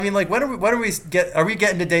I mean, like, are we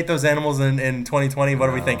getting to date those animals in 2020? What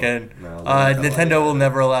are we thinking? No, Nintendo will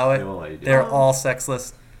never allow They won't let you it. do They're it. all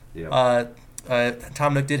sexless. Yep.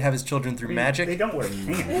 Tom Nook did have his children through magic. They don't wear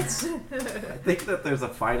pants. I think that there's a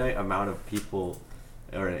finite amount of people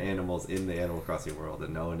or animals in the Animal Crossing world,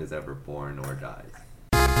 and no one is ever born or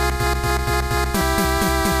dies.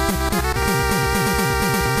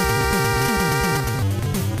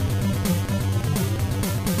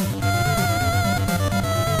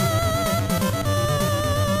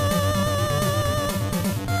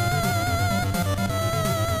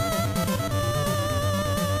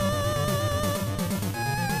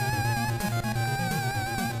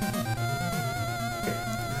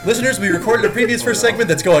 Listeners, we recorded a previous first segment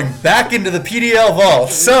that's going back into the PDL vault.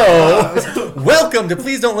 So, welcome to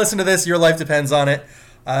Please Don't Listen to This. Your life depends on it.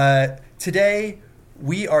 Today,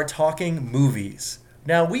 we are talking movies.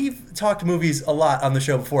 Now, we've talked movies a lot on the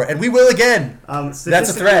show before, and we will again. That's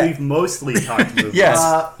a threat. We've mostly talked movies. Yes.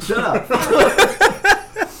 Shut up.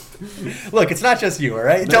 Look, it's not just you, all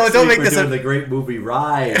right? Next Don't week make this we're a... doing the great movie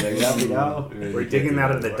Ride. We're digging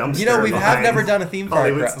out of the dumpster. You know, we have behind never done a theme park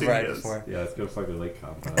Hollywood ride Studios. before. Yeah, it's gonna fucking Lake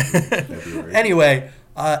Compound in February. Anyway,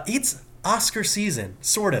 it's Oscar season,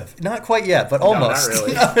 sort of. Not quite yet, but almost.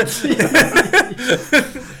 not really.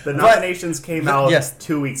 The nominations came out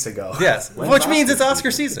 2 weeks ago. Yes, which means it's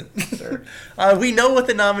Oscar season. Sure. We know what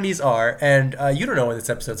the nominees are, and you don't know when this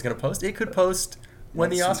episode's going to post. It could post when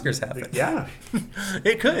the Oscars happen. Yeah.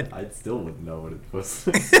 It could. I still wouldn't know what it was.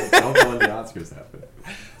 I don't know when the Oscars happen.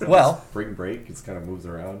 Well, spring break, it kind of moves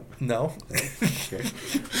around. no. Okay.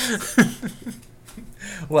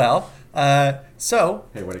 Well, so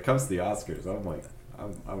Hey, when it comes to the Oscars,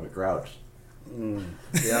 I'm a grouch.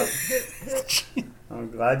 Yep. I'm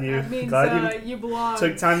glad you. That means glad you belong.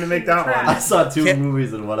 took time to make that Trash. one. I saw two Cam-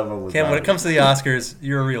 movies and one of them was. Cam, when it mine. comes to the Oscars,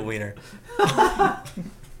 you're a real wiener.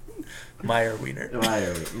 Meyer wiener.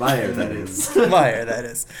 Meyer, that is. Meyer, that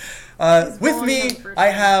is. With bowling me, on the first I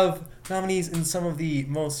one. have nominees in some of the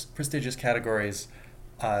most prestigious categories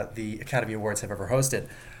the Academy Awards have ever hosted.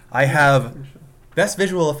 I have Best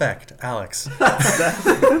Visual Effect, Alex.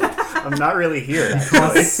 I'm not really here. It Actually.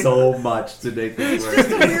 costs so much to make this Just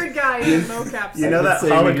a work. weird guy in mocap. You know I that would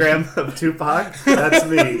say hologram of Tupac? That's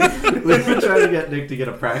me. We've been trying to get Nick to get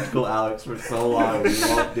a practical Alex for so long, and he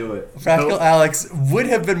won't do it. Practical Nope. Alex would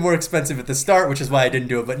have been more expensive at the start, which is why I didn't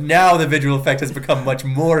do it. But now the visual effect has become much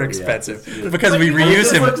more expensive Yeah. because we It reuse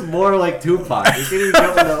just him. looks more like Tupac. You can't even get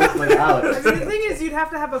one that looks like I Alex. mean, the thing is, you'd have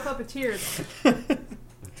to have a puppeteer. Though.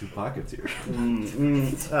 Tupac's here.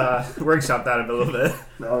 Workshop that a little bit.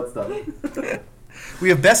 No, it's done. We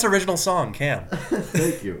have Best Original Song, Cam.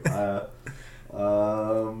 Thank you. I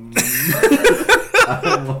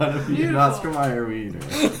want to be an Oscar Mayer wiener.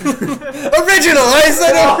 Original! I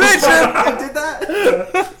said original! I did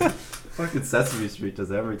that. Fucking Sesame Street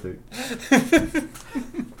does everything.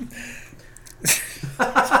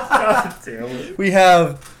 God damn it. We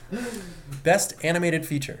have Best Animated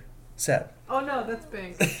Feature, Seb. Oh no, that's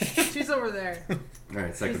Bing. She's over there. All right,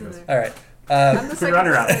 She's second in best. there. All right. I'm the second.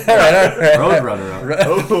 Runner-up. best. All right. Roadrunner up.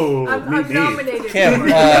 Oh, I'm meet me. nominated. Cam,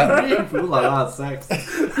 Ooh la la, sex.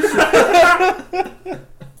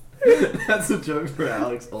 That's a joke for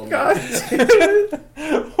Alex Holmes. God It's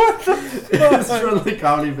from the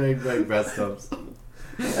Comedy Bang Bang Best Ups.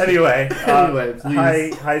 Anyway, Anyway,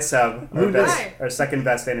 please. Hi Seb, Hi. our second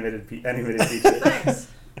best animated feature. Thanks.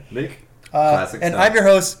 Nick? Classic and stuff. I'm your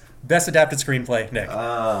host, Best Adapted Screenplay, Nick.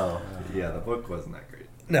 Oh, yeah, the book wasn't that great.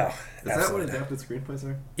 No. Is that what absolutely not. adapted screenplays are?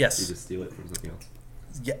 You Yes. just steal it from something else.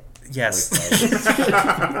 Yes.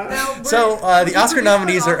 Now, So the Oscar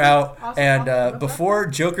nominees are out, and Oscar- before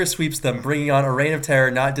Joker sweeps them, bringing on a reign of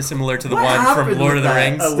terror not dissimilar to the What one happened from Lord with of the that?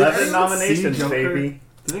 Rings. 11 anyone nominations, see Joker? baby.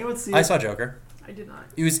 Did anyone see I it? saw Joker. I did not.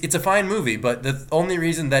 It's a fine movie, but the only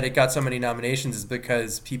reason that it got so many nominations is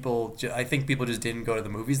because I think people just didn't go to the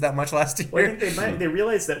movies that much last year. Well, I think they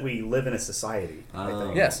realize that we live in a society. I Oh.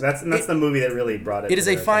 think. Yes. That's the movie that really brought it. It to is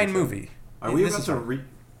a their fine attention. movie. Are we This about is to fine.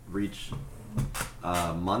 reach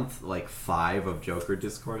month like 5 of Joker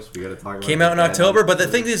discourse? We got to talk about. Came it out in again. October, but the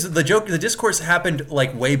thing is, the discourse happened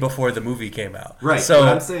like way before the movie came out. Right. So but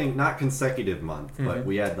I'm saying not consecutive month, but Mhm.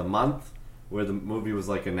 we had the month where the movie was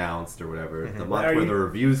like announced or whatever. The Mhm. month Are where you- the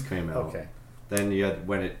reviews came out. Okay. Then you had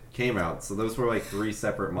when it came out. So those were like 3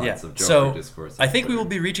 separate months yeah. of Joker So discourse. I think we will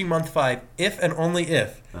be reaching month 5 if and only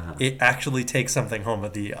if Uh-huh. it actually takes something home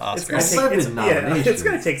at the It's Oscars. gonna It's take, seven it's, yeah, nominations. it's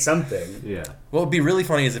gonna take something. Yeah. What would be really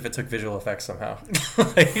funny is if it took visual effects somehow.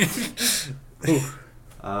 Like, Oof.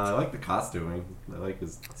 I like the costuming. I like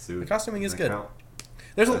his suit. The costuming is Does that good. count?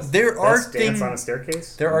 There are Best dance things on a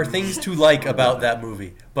staircase? there are things to like about that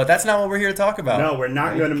movie, but that's not what we're here to talk about. No, we're not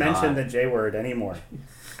Thank going to mention God. the J word anymore.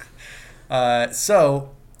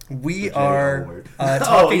 So we The are J-O word. talking.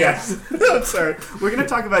 Oh, yes. I'm sorry. We're going to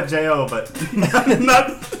talk about J.O., but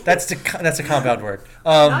not... That's a compound word.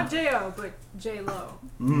 Not J.O., but J-Lo.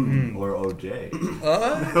 Or OJ.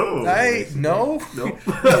 Oh. No. Nope.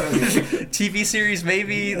 TV series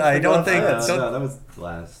maybe. I don't think. No, don't- that was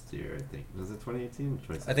last year, I think. Was it 2018 or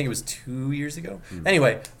 2017? I think it was 2 years ago.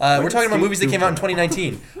 Anyway, we're talking about movies that came out in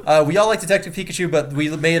 2019. We all like Detective Pikachu, but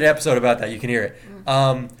we made an episode about that. You can hear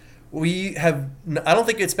it. We have. I don't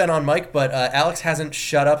think it's been on mic, but Alex hasn't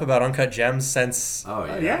shut up about Uncut Gems since. Oh,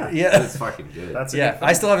 yeah. yeah. Yeah. It's fucking good. That's a Yeah, good film.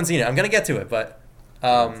 I still haven't seen it. I'm gonna get to it, but.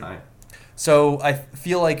 Time. So I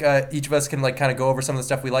feel like each of us can like kind of go over some of the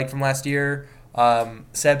stuff we liked from last year.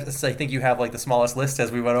 Seb, I think you have like the smallest list as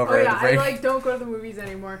we went over Oh at yeah, the I break. like don't go to the movies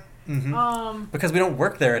anymore. Mhm. Because we don't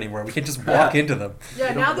work there anymore. We can just walk into them. Yeah,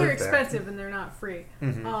 You now don't they're live there. expensive and they're not free.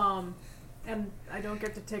 Mhm. And I don't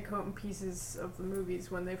get to take home pieces of the movies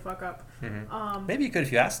when they fuck up. Mhm. Maybe you could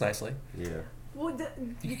if you asked nicely. Yeah. Well,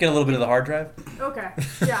 You could get a little bit of the hard drive. okay.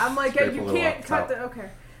 Yeah, I'm like, Scrape a you little can't off cut top. the. Okay.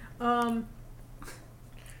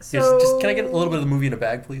 So Just can I get a little bit of the movie in a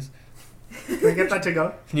bag, please? Can we get that to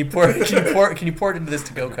go? Can you pour it into this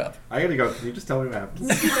to-go cup? I gotta go. Can you just tell me what happens?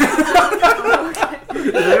 Did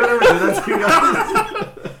Okay. anyone ever do that to you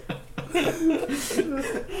guys?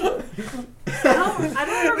 I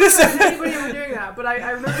don't remember anybody ever doing that, but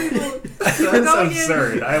I remember people That's going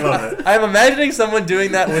absurd. I love it. I'm imagining someone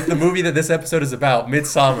doing that with the movie that this episode is about,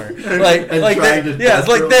 Midsummer. Like And like trying they, to yeah, it's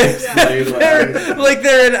like desperately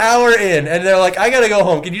they're an hour in and they're like, I gotta go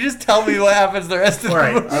home. Can you just tell me what happens the rest of All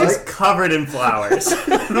right, the movie? she's covered in flowers.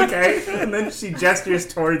 Okay? And then she gestures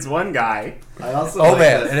towards one guy. I also Oh, like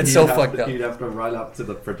man, that and it's he'd so have fucked to, up. He'd have to run up to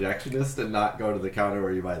the projectionist and not go to the counter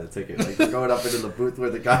where you buy the ticket. Like you're going up into the booth where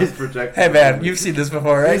the guy's projecting. Hey man, you've seen this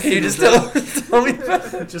before, right? Can you just tell me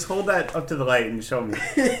about it? Just hold that up to the light and show me.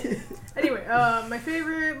 Anyway, my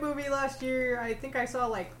favorite movie last year, I think I saw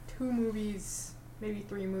like 2 movies, maybe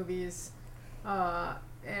 3 movies,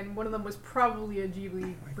 and one of them was probably a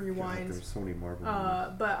Ghibli rewind. There's so many Marvel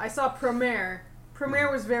movies. But I saw Premiere.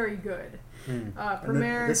 Premiere was very good. And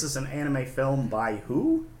Premiere, this is an anime film by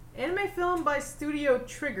who? anime film by Studio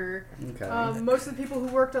Trigger. Okay. Most of the people who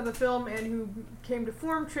worked on the film and who came to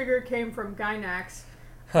form Trigger came from Gainax.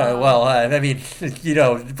 Well, I mean, you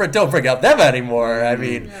know, don't bring up them anymore. I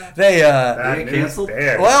mean, Yeah. they That they news canceled?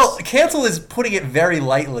 bears. well, cancel is putting it very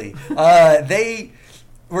lightly. They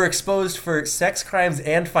were exposed for sex crimes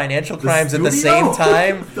and financial crimes at the studio? same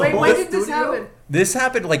time. The Wait, whole when did this studio? happen? This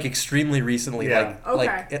happened like extremely recently, Yeah.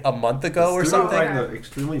 like a month ago or Studio something. behind the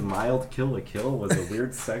extremely mild Kill la Kill was a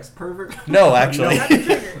weird sex pervert. No, actually, That's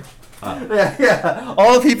Trigger. yeah.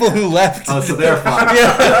 All the people who left. Oh, so they're fine.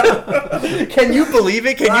 Yeah. Can you believe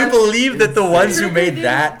it? Can you That's believe that the ones who Trigger made didn't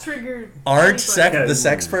that trigger aren't anybody. the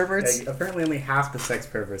sex perverts? Hey, apparently only half the sex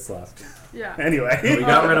perverts left. Yeah. Anyway. We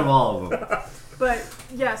got rid of all of them. But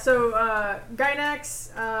yeah, so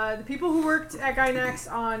Gainax, the people who worked at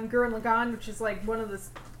Gainax on Gurren Lagann, which is like one of the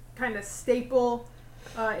kind of staple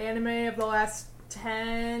anime of the last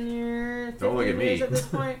 10 years, Don't look 15 at years me. at this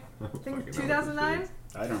point. I Fucking think know 2009,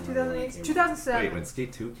 I don't remember. 2008, 2007, Wait, when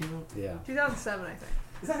Skate 2 came out? Yeah. 2007, I think.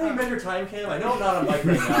 Is that how you measure time, Cam? I know I'm not on mic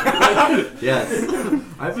right now. Yes.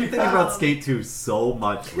 I've been thinking about Skate 2 so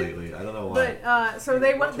much lately. I don't know why. But so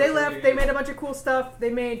they left. They made a bunch of cool stuff.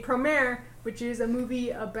 They made Promare, which is a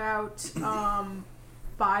movie about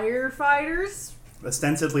firefighters.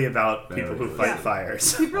 Ostensibly about Very people who good. fight Yeah.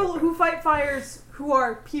 fires. People who fight fires who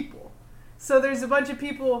are people. So there's a bunch of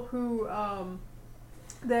people who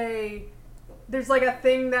there's like a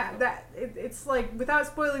thing it's like, without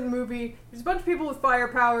spoiling the movie, there's a bunch of people with fire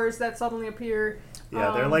powers that suddenly appear.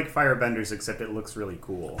 Yeah, they're like firebenders, except it looks really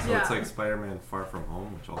cool. So Yeah. it's like Spider-Man Far From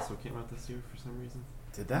Home, which also came out this year for some reason.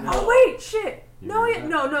 Did that? Oh wait, shit! You No, remember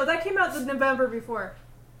no, that came out the November before,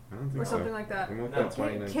 I don't think or so. something like that. I'm looking No. at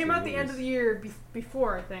 2019 Came out the end movies. of the year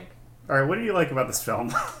before, I think. All right, what do you like about this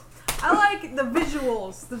film? I like the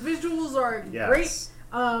visuals. The visuals are Yes. great.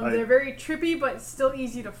 They're very trippy, but still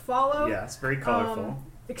easy to follow. Yeah, it's very colorful.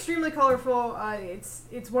 Extremely colorful.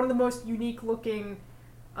 It's one of the most unique looking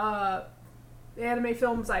anime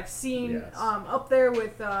films I've seen. Yes. Up there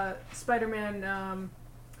with Spider-Man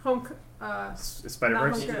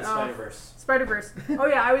Spider-Verse? Spider-Verse. Oh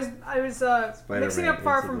yeah, I was mixing up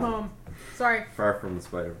Far Into From the- Home. Sorry, Far From the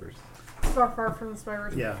Spider-Verse. Far From the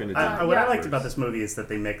Spider-Verse. Yeah. Infinity What I Yeah. liked about this movie is that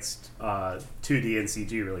they mixed 2D and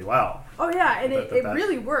CG really well. Oh yeah, and it That-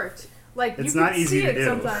 really worked. Like It's you not could easy see to it do.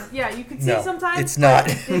 sometimes. Yeah, you could see No, it sometimes. it's not.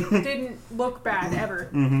 but it didn't look bad ever.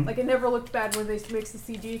 Mhm. Like it never looked bad when they mixed the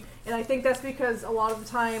CG, and I think that's because a lot of the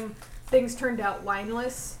time things turned out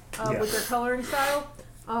lineless Yeah. with their coloring style.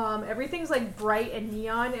 Everything's like bright and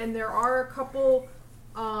neon, and there are a couple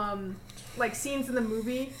like scenes in the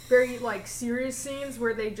movie, very like serious scenes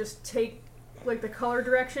where they just take like the color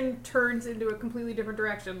direction turns into a completely different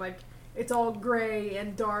direction. Like it's all gray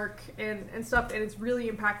and dark and stuff, and it's really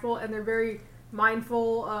impactful. And they're very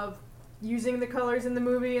mindful of using the colors in the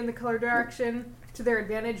movie and the color direction to their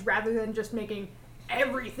advantage, rather than just making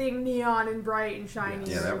everything neon and bright and shiny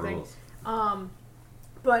Yeah, and that everything. rules.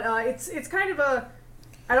 But it's kind of a,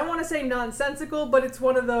 I don't want to say nonsensical, but it's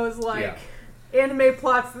one of those like anime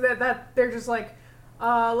plots that they're just like,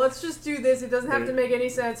 let's just do this. It doesn't have to make any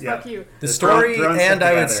sense. Yeah. Fuck you. The The story, drone and stuck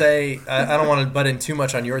I would together. say, I don't want to butt in too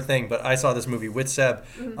much on your thing, but I saw this movie with Seb.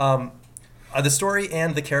 The story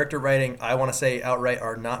and the character writing, I want to say outright,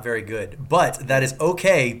 are not very good. But that is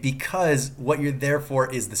okay, because what you're there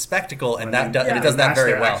for is the spectacle, and When that they and it does that mash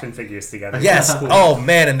very their well. Action figures together. Yes. Oh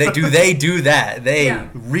man, and they do that. They Yeah.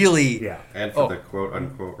 really. Yeah. And for Oh. the quote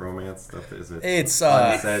unquote romance stuff, is it? It's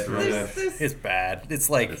unsaid romance. it's bad. It's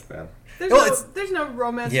like It's bad. There's no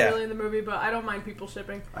romance Yeah. really in the movie, but I don't mind people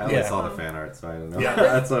shipping. I only Yeah. saw the fan art, so I don't know. Yeah.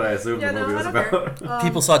 That's what I assumed Yeah, the no, movie I was don't care. about.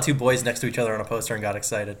 people saw two boys next to each other on a poster and got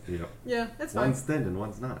excited. Yeah. Yeah, that's fine. One's thin and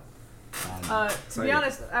one's not. To be Exciting.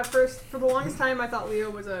 honest, at first, for the longest time, I thought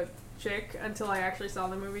Leo was a chick until I actually saw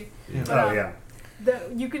the movie. Yeah. But, Oh yeah.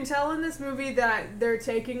 You can tell in this movie that they're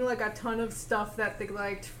taking like a ton of stuff that they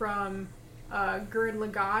liked from Gurren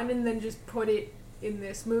Lagann and then just put it in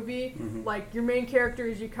this movie. Mhm. Like your main character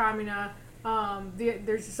is Yukamina.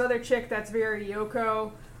 There's this other chick that's very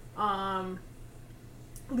Yoko.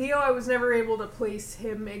 Leo, I was never able to place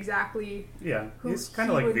him exactly. Yeah. Who He's kind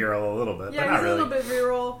he of like would- virile a little bit, Yeah, but not he's a really. little bit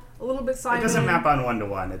virile, a little bit Simon. It doesn't map on one to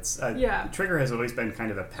one. It's Yeah. Trigger has always been kind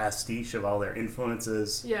of a pastiche of all their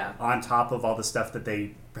influences Yeah. on top of all the stuff that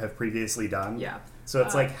they have previously done. Yeah. So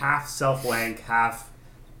it's Uh, like half self-wank, half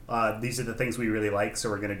these are the things we really like, so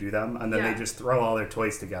we're going to do them, and then Yeah. they just throw all their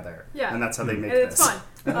toys together. Yeah. And that's how they make And it's this. fun.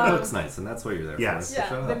 And it Um, looks nice, and that's what you're there Yes. for. Yeah,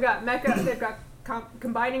 Shut they've up. got mecha. They've got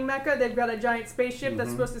combining mecha. They've got a giant spaceship that's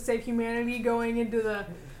supposed to save humanity going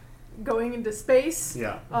into space.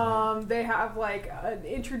 Yeah. They have like an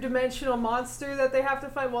interdimensional monster that they have to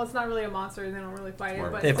fight. Well, it's not really a monster; they don't really fight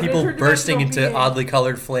it. But They have it's an people bursting interdimensional into being. oddly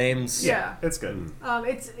colored flames. Yeah. It's good.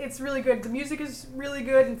 It's really good. The music is really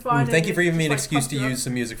good and fun. Thank you and for it giving me an just, like, excuse to pumps you use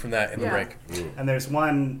some music from that in the Yeah. break. And there's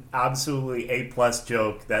one absolutely A+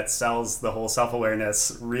 joke that sells the whole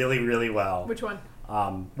self-awareness really, really well. up. Which one?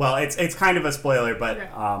 Well, it's kind of a spoiler, but Okay.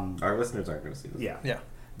 Our listeners aren't going to see this. yeah. Yeah,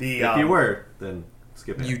 The If you were, then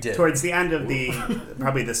skip it. you did. towards the end of the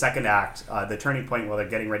probably the second act, the turning point while they're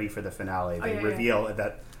getting ready for the finale, they yeah, reveal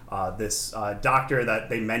that this doctor that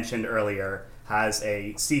they mentioned earlier has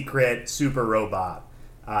a secret super robot.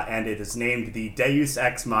 And it is named the Deus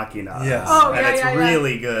Ex Machina. Yes. Oh, and yeah, it's yeah, yeah.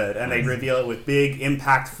 really good. And they reveal it with big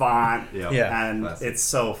impact font. Yeah. And Classic. it's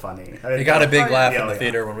so funny. It got a big Oh, yeah. laugh Yeah, in the yeah.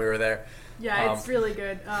 theater when we were there. Yeah, it's really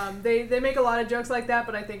good. They make a lot of jokes like that,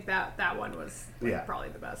 but I think that one was like, Yeah. probably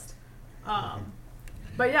the best.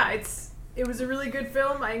 But yeah, it was a really good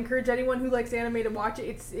film. I encourage anyone who likes anime to watch it.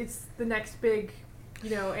 It's the next big,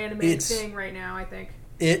 anime It's- thing right now. I think.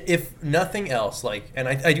 If nothing else, like, and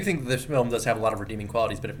I do think this film does have a lot of redeeming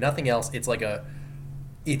qualities, but if nothing else,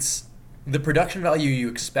 it's the production value you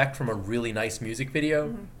expect from a really nice music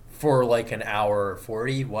video for like an hour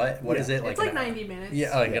 40. What Yeah. is it? It's like an- 90 minutes.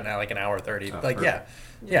 Yeah, like an hour 30. Oh, Like perfect.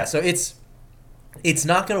 yeah. So it's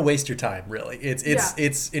not gonna waste your time really.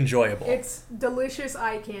 It's enjoyable. It's delicious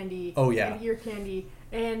eye candy. Oh, yeah. And ear candy,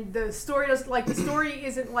 and the story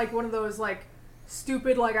isn't like one of those like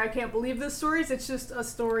stupid like I can't believe this stories. It's just a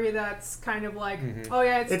story that's kind of like oh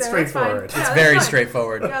yeah, It's there, straightforward. That's fine. It's Yeah, very that's fine.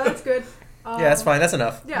 straightforward. Yeah, that's good. Yeah, that's fine. That's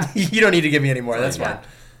enough. yeah. You don't need to give me any more. That's Yeah.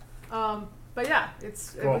 fine. But yeah, it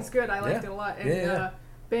Cool. was good. I liked Yeah. it a lot. And Yeah.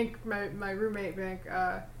 Bank, my roommate Bank,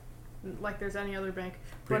 like there's any other Bank.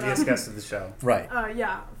 Previous guest of the show. Right.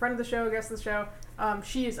 Yeah, friend of the show, guest of the show.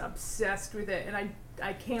 She is obsessed with it, and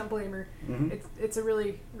I can't blame her. Mhm. It's a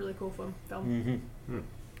really really cool film. Mm-hmm.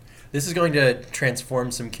 This is going to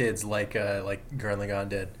transform some kids like Gurren Lagann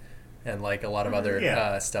did, and like a lot of other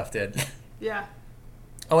Yeah. stuff did. Yeah,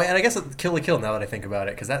 Oh, and I guess Kill la Kill. Now that I think about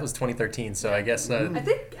it, because that was 2013. So I guess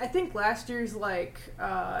I think last year's like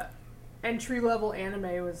entry level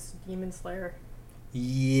anime was Demon Slayer.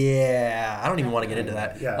 Yeah, I don't even want to get into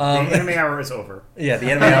that. Yeah, Um, the anime hour is over. yeah, the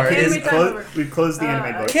anime hour Anime is. time. We've closed the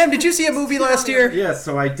anime book. Cam, did you see a movie last year? Yeah,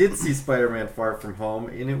 so I did see Spider-Man: Far From Home,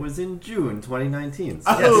 and it was in June 2019. So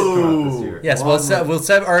Oh! it did come out this year. Yes, Along with-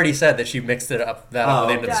 Seb already said that she mixed it up that Oh,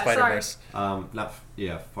 with Into the yeah, sorry. Spider-Verse.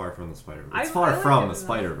 Far from the Spider-Verse. I- It's Far I like from it the enough.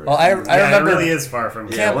 Spider-Verse. Well, I Yeah, remember. it really is far from.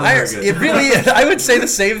 Yeah, Cam, it wasn't very it good. really is. I would say the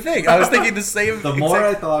same thing. I was thinking the same. The more I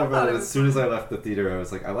exact- thought about thought it, it as was soon as I left the theater, I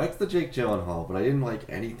was like, I liked the Jake Gyllenhaal, but I didn't like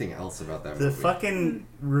anything else about that The movie. fucking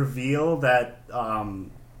reveal that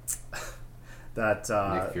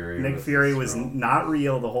Nick Fury was Skrull. not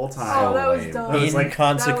real the whole time. Oh, that was lame. dumb. It was like-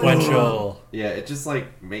 Inconsequential. Yeah, it just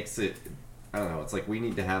like makes it. I don't know. It's like we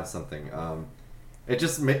need to have something. It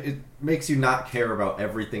just it makes you not care about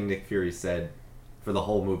everything Nick Fury said for the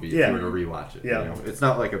whole movie if Yeah. you were to rewatch it. Yeah. You know? It's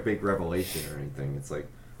not like a big revelation or anything. It's like,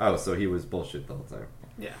 oh, so he was bullshit the whole time.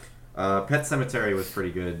 Yeah. Pet Cemetery was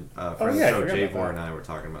pretty good. Friend yeah, I of the forgot show, about Javor that. and I were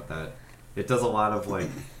talking about that. It does a lot of like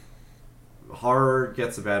horror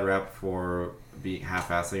gets a bad rap for being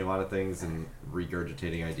half-assing a lot of things and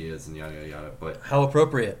regurgitating ideas and yada yada yada. But How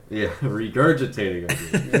appropriate. yeah, regurgitating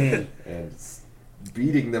ideas Mm. and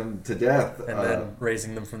beating them to death. And then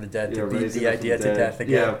raising them from the dead to yeah, beat raising the them from idea to dead. death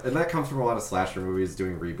again. Yeah, and that comes from a lot of slasher movies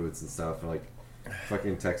doing reboots and stuff. Like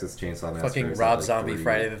fucking Texas Chainsaw Massacre. Fucking has Rob like Zombie, 3.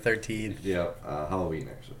 Friday the 13th. Yeah, Halloween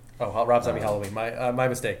actually. Oh, Rob Zombie Halloween. My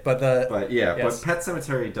mistake. But But yeah, yes. but Pet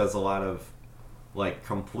Cemetery does a lot of like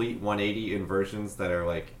complete 180 inversions that are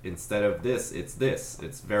like instead of this, it's this.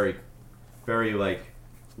 It's very, very like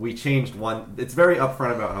we changed one. It's very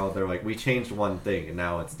upfront about how they're like we changed one thing and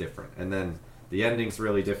now it's different. And then the ending's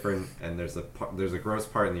really different. And there's a gross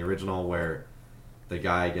part in the original where the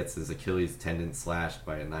guy gets his Achilles tendon slashed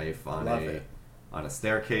by a knife on Love it. on a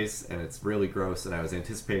staircase, and it's really gross. And I was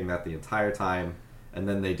anticipating that the entire time. And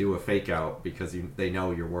then they do a fake out because they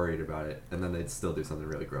know you're worried about it, and then they'd still do something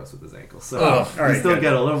really gross with his ankle. So Oh, all you right, still good.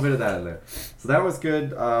 get a little bit of that in there. So that was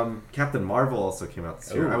good. Captain Marvel also came out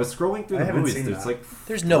this year. Ooh. I was scrolling through I the haven't movies. seen There's that. like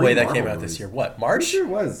there's no 3 way that Marvel came out movies. this year. What, Pretty March? sure it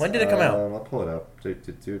was. When did it come out? I'll pull it up.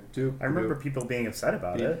 I remember people being upset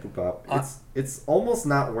about it. It's almost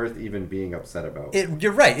not worth even being upset about.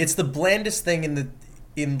 You're right. It's the blandest thing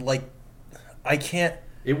in like, I can't.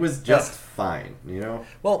 It was just fine, you know.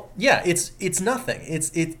 Well, yeah, it's nothing.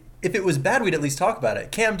 If it was bad, we'd at least talk about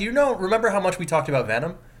it. Cam, do you remember how much we talked about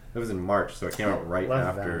Venom? It was in March, so it came out right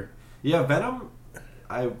Love after. Venom. Yeah, Venom.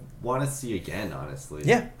 I want to see again, honestly.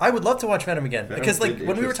 Yeah, I would love to watch Venom again. Venom Because like did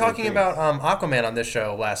when we were interesting talking about Aquaman on this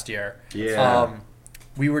show last year, Yeah.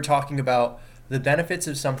 we were talking about the benefits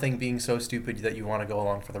of something being so stupid that you want to go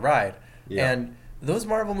along for the ride. Yeah. And those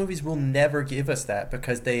Marvel movies will never give us that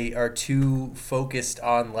because they are too focused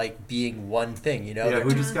on like being one thing, you know? Yeah, They're who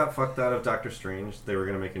too- just got fucked out of Doctor Strange? They were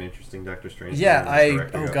gonna make an interesting Doctor Strange. Yeah, movie, and the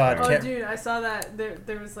director oh got God, Oh, fired. Can't- dude, I saw that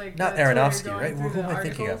there was like Not Twitter Aronofsky, going right? through Who am the I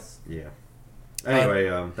thinking of? articles. Yeah.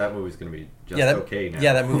 Anyway, that movie's gonna be just yeah, that, okay now.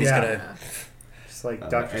 yeah, that movie's Yeah. gonna. Yeah. Just like And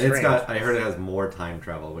Doctor it's Strange. got. I heard it has more time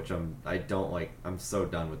travel, which I don't like. I'm so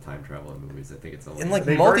done with time travel in movies. I think it's In like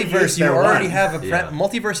They've already multiverse, used you their already one. have a Yeah.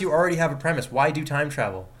 multiverse. You already have a premise. Why do time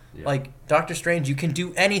travel? Yeah. Like Doctor Strange, you can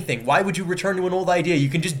do anything. Why would you return to an old idea? You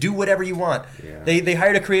can just do whatever you want. Yeah. They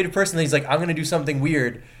hired a creative person. And he's like, I'm gonna do something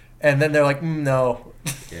weird, and then they're like, no.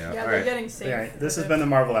 Yeah. Yeah, all they're right. getting safe. All right, this has with been it. the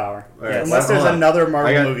Marvel Hour. All right, Unless so there's hold on. another I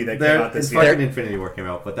Marvel got- movie that there- came out this and year. fucking Infinity War came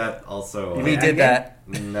out, but that also. We mean did Endgame? that.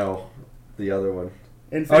 No, the other one.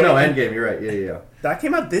 Infinity- Oh no, Endgame. You're right. Yeah. That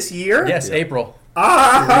came out this year? Yes, Yeah. April.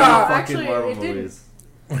 Ah! Fucking actually, Marvel it didn't. movies.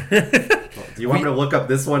 Do you want me to look up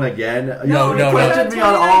this one again? No, You no, no. questioned me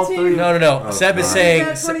on all 3. No, no, no. Oh, Seb is God. saying.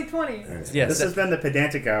 Yeah, 2020. Yeah, This Seb- has been the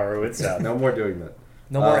Pedantic Hour with Seth. No more doing that.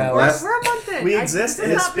 no more hours. last- We're a month in. We exist this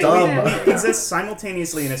in is a not space. big Dumb. yet. We exist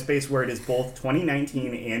simultaneously in a space where it is both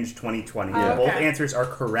 2019 and 2020. Yeah. Both Okay. answers are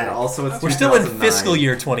correct. And also, it's We're still in 2009, fiscal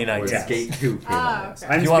year where 2019. Yes. Skate 2 came out.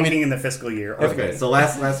 Okay. I'm You want me speaking in the fiscal year. Okay, so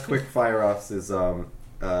last quick fire offs is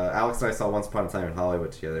Alex and I saw Once Upon a Time in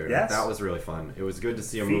Hollywood together. Yes. That was really fun. It was good to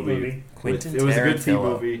see a Feet movie. Quentin it was a good feat Tarantino.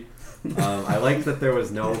 movie. I liked that there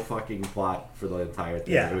was no fucking plot for the entire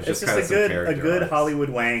thing. Yeah, it was it's just kind just of a some good character good arcs. Hollywood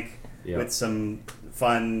wank Yeah. with some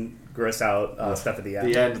fun, gross out stuff at the end.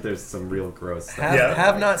 The end, there's some real gross stuff. Have, Yeah.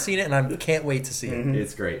 have not seen it, and I can't wait to see it. Mhm.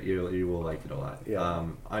 It's great. You will like it a lot. Yeah.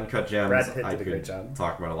 Uncut Gems. Brad Pitt I did a great could job.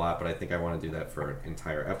 talk about a lot, but I think I want to do that for an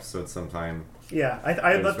entire episode sometime. Yeah, It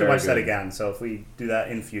I'd was love to very watch that good. again. So if we do that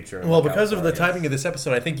in future, Well, look out because of for the it. timing of this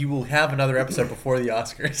episode, I think you will have another episode before the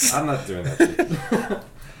Oscars. I'm not doing that shit.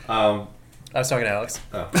 I was talking to Alex.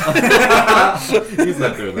 Oh. He's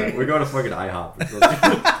not doing that. We're going to fucking IHOP. or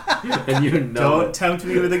something. And you know Don't tempt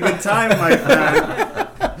me with a good time, my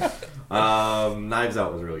friend. Knives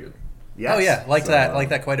Out was really good. Yes. Oh yeah, like So,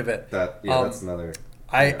 that quite a bit. That's another.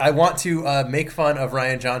 I want to make fun of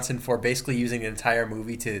Ryan Johnson for basically using an entire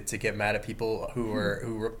movie to get mad at people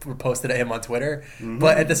who posted at him on Twitter. Mm-hmm.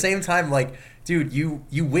 But at the same time, like, dude, you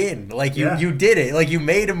win. Like Yeah. you did it. Like you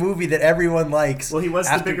made a movie that everyone likes. Well, he was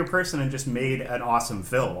after- the bigger person and just made an awesome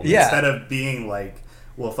film. Yeah. Instead of being like,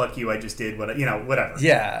 well, fuck you, I just did whatever.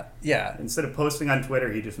 Yeah. Instead of posting on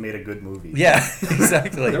Twitter, he just made a good movie. Yeah,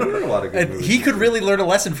 exactly. There were a lot of good And movies. he could really learn a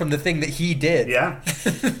lesson from the thing that he did. Yeah.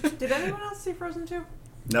 Did anyone else see Frozen 2?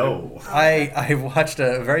 No. I watched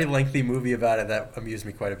a very lengthy movie about it that amused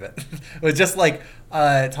me quite a bit. It was just like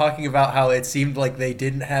talking about how it seemed like they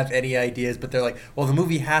didn't have any ideas, but they're like, well, the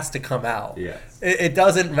movie has to come out. Yes. It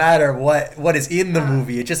doesn't matter what is in the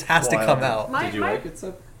movie; it just has to Wild. come out. My- Did you like it,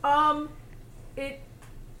 Seb?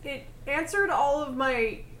 It answered all of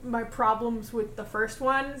my problems with the first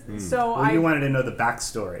one. So Well, you wanted to know the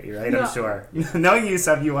backstory, right? No. I'm sure. Knowing you,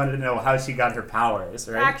 Seb, you wanted to know how she got her powers,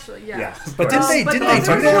 right? actually, yeah. Yeah. But didn't they? But Didn't no, they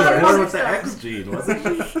there do was a lot that? of Born other with the stuff. X gene, wasn't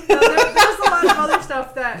she? There's a lot of other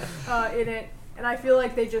stuff that in it, and I feel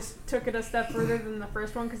like they just took it a step further than the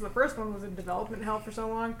first one because the first one was in development hell for so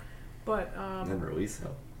long, but And then release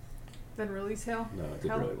hell. then release hell. No, it did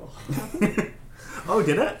Hell? really well. Oh,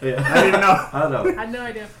 did it? Yeah. I didn't know. I don't know. I had no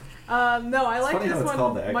idea. No, I liked funny how this it's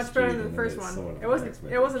called one the much X better gene than the and first then it's one. someone It wasn't.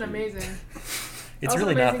 X-Men It wasn't gene. amazing. It's It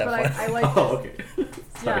really wasn't not amazing, that but fun. I liked Oh, it. okay.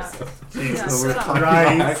 Yeah. Sorry, Jesus. Yeah, so we're shut up. talking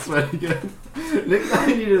Right. about X-Men again. Nick and I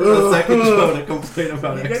needed a second show to complain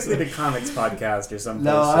about You guys X-Men. did a comics podcast or something.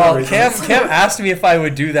 No, I Well, don't Cam asked me if I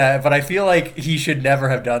would do that, but I feel like he should never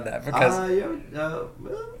have done that because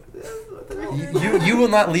you will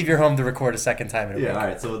not leave your home to record a second time in a Yeah, week.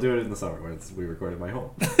 alright, so we'll do it in the summer when we record at my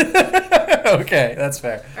home. Okay, that's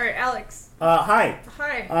fair. All right, Alex. Hi.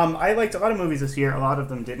 Hi. I liked a lot of movies this year. A lot of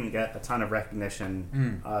them didn't get a ton of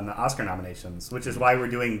recognition on the Oscar nominations, which is why we're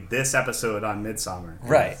doing this episode on Midsommar.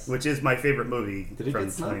 Right. Which is my favorite movie Did it from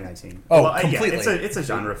get snubbed? 2019. Oh, yeah, completely. it's a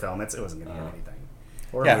genre film. It wasn't going to get anything.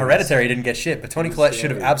 Horror Yeah, movies. Hereditary didn't get shit, but Toni Collette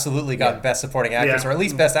should have Yeah. absolutely gotten Yeah. Best Supporting Actress Yeah. or at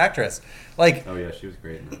least Best Actress. Like, Oh yeah, she was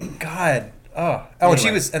great. in that. God. And she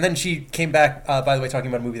Anyway. was, and then she came back. By the way, talking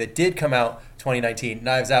about a movie that did come out 2019,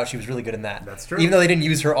 Knives Out. She was really good in that. That's true. Even though they didn't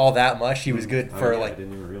use her all that much, she was good Oh, for yeah, I like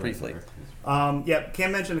didn't even realize briefly. that. Yeah,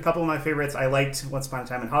 Cam mentioned a couple of my favorites. I liked Once Upon a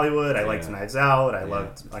Time in Hollywood. I liked Yeah. Knives Out. I Yeah.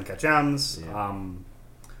 loved Uncut Gems. Yeah.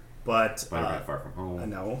 But Spider-Man: Far From Home.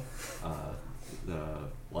 no. The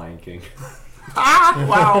Lion King.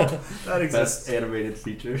 Wow, that Best exists. animated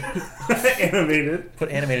feature. Animated. Put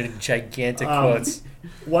animated in gigantic Um, quotes.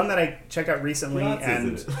 One that I checked out recently Lots,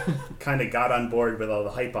 and isn't it? kind of got on board with all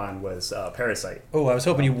the hype on was Parasite. Oh, I was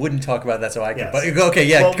hoping you wouldn't talk about that so I could. Yes. But okay,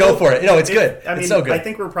 yeah, Well, go well, for it. No, it's good. I mean, it's so good. I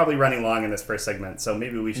think we're probably running long in this first segment, so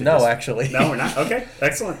maybe we should. No, just- actually. No, we're not. Okay,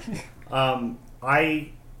 excellent.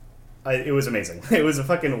 It was amazing. It was a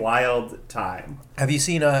fucking wild time. Have you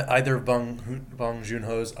seen either of Bong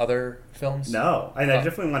Joon-ho's other films? No, and I Oh.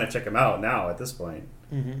 definitely want to check him out now at this point.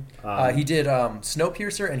 He did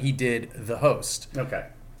Snowpiercer and he did The Host. Okay.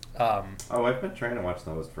 Oh, I've been trying to watch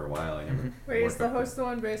The Host for a while. I never. Wait, is worked the up to host it. the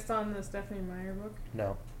one based on the Stephanie Meyer book?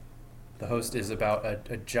 No. The Host is about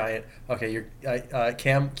a giant. Okay,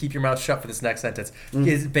 Cam, keep your mouth shut for this next sentence.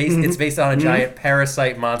 It's based on a giant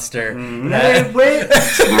parasite monster. that- Wait.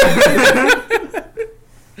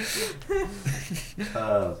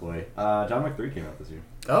 Oh boy, John Wick 3 came out this year.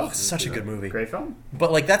 Oh, Such a good movie. great film.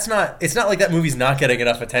 But like it's not like that movie's not getting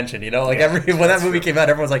enough attention, you know? Like Yeah, when that that's movie true. came out,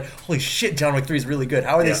 everyone's like, "Holy shit, John Wick 3 is really good.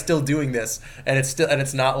 How are they Yeah. still doing this?" And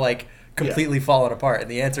it's not like completely fallen apart.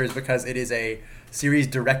 And the answer is because it is a series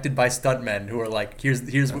directed by stuntmen who are like, here's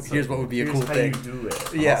what would be a Here's cool how thing. you do it.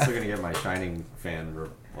 I'm Yeah. also gonna get my Shining fan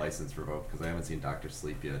license revoked because I haven't seen Doctor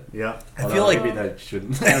Sleep yet. Yeah. I Although feel like maybe that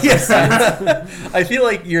shouldn't. Yeah. I feel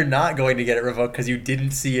like you're not going to get it revoked because you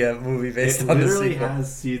didn't see a movie based It on the literally sequel.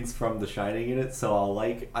 has scenes from The Shining in it, so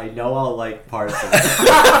I know I'll like parts of it.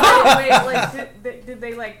 wait, like did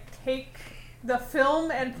they like take the film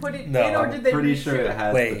and put it No, in, or I'm did they pretty reshoot sure it it?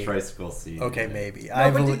 has Wait. the tricycle scene. Okay, in it. maybe.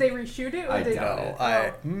 No, but did they reshoot it? Or I they doubt No, it.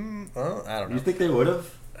 I Oh. don't You know. think they would have?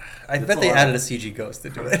 I It's bet a they lot. added a CG ghost to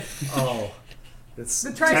do it. Oh. It's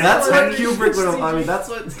The tricycle That's what Well, Kubrick would have. I CG. mean, that's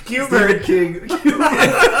what Kubrick. Stephen King.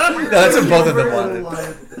 No, that's what both of them Kubrick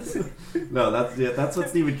wanted. No, that's what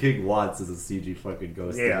Stephen King wants is a CG fucking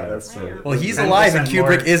ghost. in Yeah, there, that's so- true. Well, he's 10% alive and more.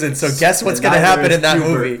 Kubrick isn't, so guess what's going to Neither happen is in that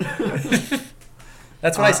Kubrick. movie?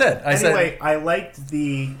 That's what I said. I Anyway, said I liked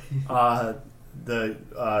the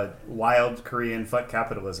wild Korean fuck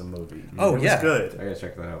capitalism movie. Oh, it yeah. was good. I gotta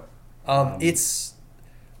check that out. it's.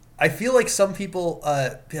 I feel like some people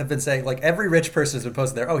have been saying, like, every rich person has been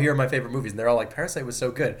posting there, oh, here are my favorite movies. And they're all like, Parasite was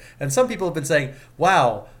so good. And some people have been saying,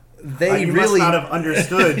 wow, they you really must not have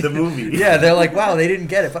understood the movie. yeah, they're like, wow, they didn't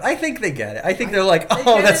get it, but I think they get it. I think they're like, They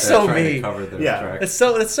oh, get that's it. so They're trying to me. cover their Yeah. tracks.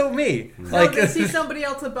 That's so me. No, Like they see somebody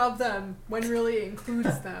else above them when really it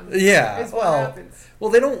includes them. Yeah, is what well, happens.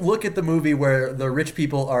 well, they don't look at the movie where the rich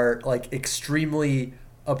people are like extremely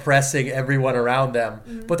oppressing everyone around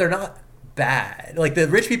them, but they're not bad. Like the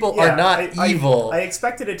rich people are not evil. I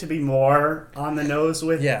expected it to be more on the nose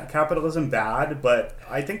with Yeah. capitalism bad, but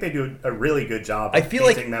I think they do a really good job I of feel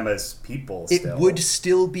like painting them as people it still. would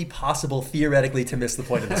still be possible theoretically to miss the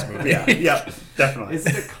point of this movie. yeah, definitely. Is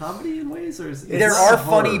it a comedy in ways, or is it? There It's are a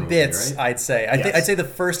horror funny movie, bits, right? I'd say. Yes. I'd say the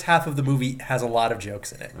first half of the movie has a lot of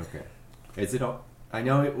jokes in it. Okay. Is it? I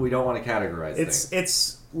know we don't want to categorize things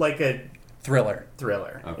It's like a Thriller.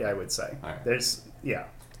 thriller. Okay. Yeah, I would say. Alright. There's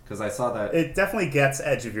because I saw that. it definitely gets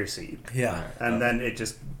edge of your seat, Yeah. and then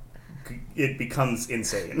it becomes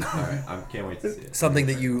insane. All right, I can't wait to see it. Something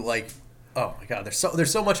that you like. Oh my god,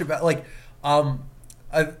 there's so much about like,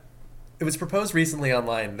 it was proposed recently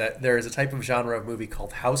online that there is a type of genre of movie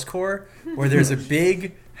called housecore, where there's a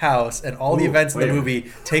big house and all the Ooh, events in the wait a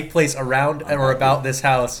movie take place around or about this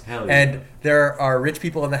house, Hell yeah. and there are rich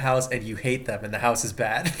people in the house and you hate them and the house is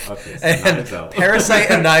bad. Okay, so And Knives Out. Parasite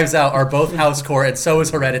and Knives Out are both housecore, and so is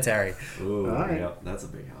Hereditary. Ooh, Alright. yeah, that's a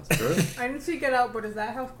big house. I didn't see Get Out, but is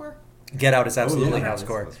that housecore? Get Out is absolutely Oh, yeah.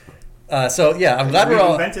 housecore. So yeah, I'm glad We we're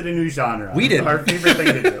all. invented a new genre. We did. Our favorite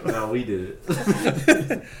thing to do. No, we did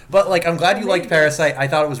it. But like, I'm glad you liked Maybe. Parasite. I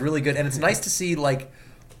thought it was really good, and it's nice to see like.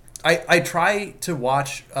 I try to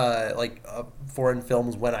watch foreign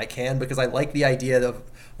films when I can because I like the idea of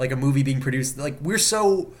like a movie being produced. Like we're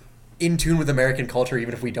so in tune with American culture,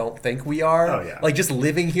 even if we don't think we are. Oh, yeah. Like just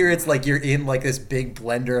living here, it's like you're in like this big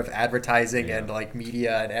blender of advertising Yeah. and like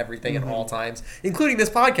media and everything at all times, including this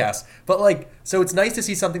podcast. But like, so it's nice to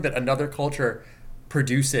see something that another culture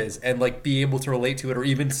produces and like be able to relate to it or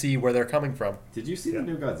even see where they're coming from. Did you see the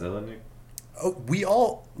new Godzilla, Nick? Oh, we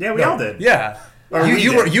all. Yeah, we all did. Yeah. Or we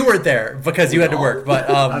did. You weren't there because you had to work, but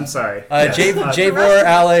I'm sorry. Yes. Javor,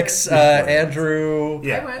 Alex, Andrew,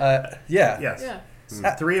 Yeah. I went. yeah. Yes. Yeah.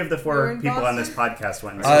 3 of the You 4 were in people on Boston? this podcast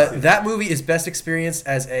went. That movie is best experienced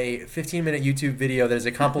as a 15-minute YouTube video that is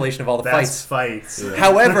a compilation of all the That's fights. fights. Yeah.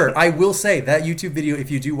 However, I will say that YouTube video, if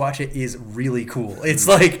you do watch it, is really cool. It's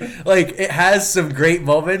like it has some great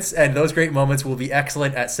moments, and those great moments will be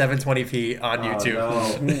excellent at 720p on YouTube.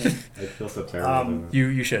 Oh, no. I feel so terrible.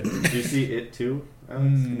 You should. Did you see it too, Alex?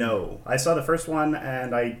 No, I saw the first one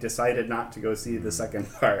and I decided not to go see the second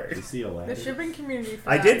part. Did you see Aladdin? The shipping community. For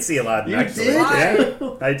I that. did see Aladdin. You Actually, did?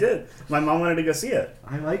 Yeah, I did. My mom wanted to go see it.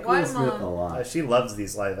 I like Why, Will Smith Mom? a lot. She loves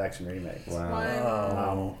these live action remakes.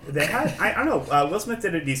 Wow. They had. I don't know. Will Smith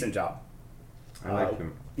did a decent job. I like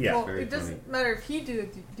him. Yeah. Well, very it doesn't funny. matter if he did a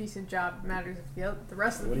decent job. It matters if the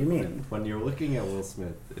rest of the What do you people mean? When you're looking at Will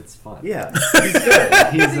Smith, it's fun. Yeah, he's good.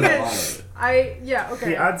 He's in a Okay. lot of it. Okay.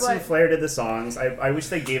 He adds some but- flair to the songs. I wish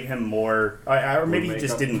they gave him more, or maybe he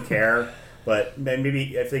just makeup. didn't care. But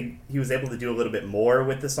maybe if he was able to do a little bit more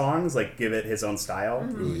with the songs, like give it his own style.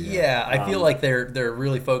 Ooh, Yeah, I feel Um, like they're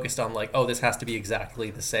really focused on like, oh, this has to be exactly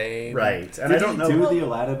the same. Right. And Did I don't he know. do the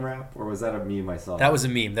Aladdin rap, or was that a meme I saw? That was a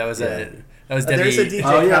meme. That was Yeah. Debbie. There's a DJ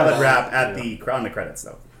Oh, yeah, Khaled that- rap at yeah. on the credits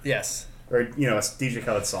though, Yes. or a DJ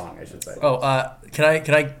Khaled song, I should say. Oh, can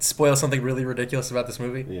I spoil something really ridiculous about this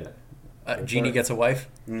movie? Yeah. Genie it. gets a wife.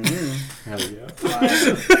 Mm-hmm. Hell yeah.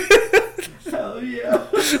 Hell yeah.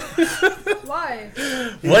 Why?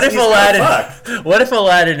 What if he's gonna Aladdin? What if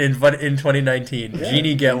Aladdin in 2019? Yeah.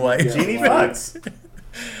 Genie get wife. Yeah. Genie fucks.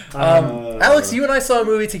 Alex, you and I saw a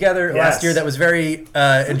movie together last Yes. year that was very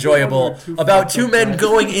enjoyable Two about fucked two up men guys.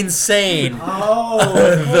 going insane. Oh,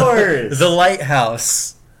 of course. The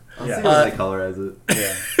Lighthouse. I'll Yeah. see what they colorize it.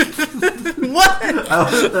 Yeah. What? I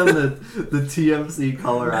want them the TMC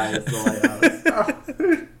colorize the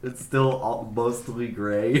lighthouse. It's still mostly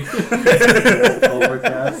gray.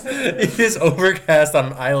 Overcast. It is overcast on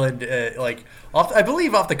an island, I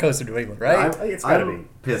believe off the coast of New England, right? It's gotta I'm be.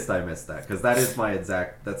 pissed I missed that because that is my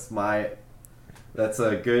exact. That's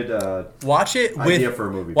a good Watch it idea with for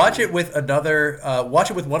a movie. watch it with another. Watch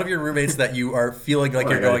it with one of your roommates that you are feeling like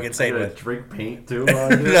What, you're I gotta- going insane I gotta with. Drink paint too.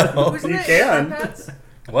 while I do it? No. Wasn't You it can. Arpats?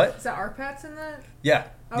 What? Is that Arpats in that? Yeah,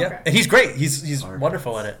 yeah, Okay. and he's great. He's Arpats.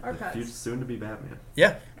 wonderful in it. Arpats. Soon to be Batman.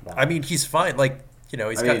 Yeah, I mean he's fine. Like he's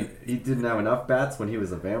I got. mean, he didn't have enough bats when he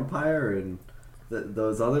was a vampire and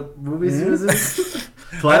those other movies he was in.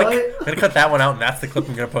 Twilight. I'm gonna cut that one out, and that's the clip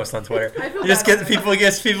I'm gonna post on Twitter. I feel You just bad get about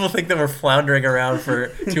people think that we're floundering around for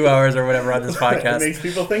 2 hours or whatever on this It podcast. makes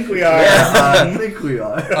people think we are. I think we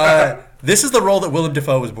are. This is the role that Willem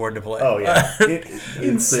Dafoe was born to play. Oh yeah,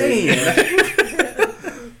 insane.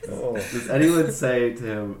 Does anyone say to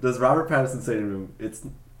him? Does Robert Pattinson say to him, "It's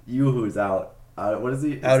you who's out"? What is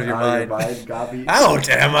he? It's Out of your mind. Gabi. Out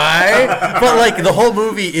am I? But like the whole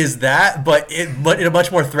movie is that, but in a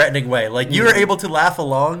much more threatening way. Like you were able to laugh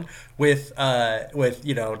along with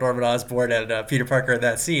Norman Osborn and Peter Parker in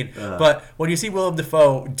that scene. But when you see Willem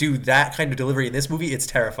Dafoe do that kind of delivery in this movie, it's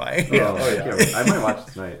terrifying. Oh yeah. I might watch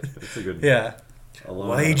it tonight. It's a good. Yeah.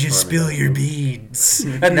 Why'd you spill your beans?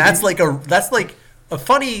 And that's like a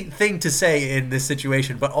funny thing to say in this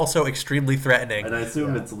situation, but also extremely threatening. And I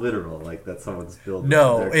assume it's literal, like that someone spilled.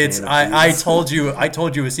 No, their it's can of I beans. told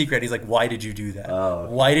you a secret. He's like, why did you do that? Oh.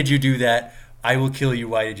 Why did you do that? I will kill you.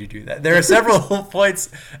 Why did you do that? There are several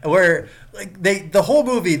points where like the whole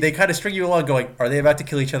movie they kind of string you along, going, "Are they about to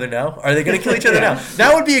kill each other now? Are they going to kill each other now?"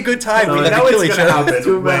 Now would be a good time for them to kill each other.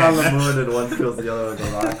 Two men on the moon and one kills the other with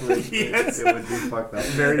a rocket. Yes. It would be fucked up.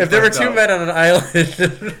 Very If there were fucked two up. men on an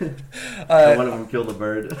island, And one of them killed a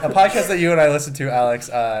bird. a podcast that you and I listened to, Alex,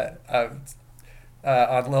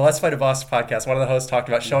 on the Let's Fight a Boss podcast, one of the hosts talked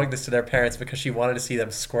about showing this to their parents because she wanted to see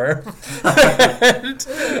them squirm. and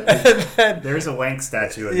then, There's a wank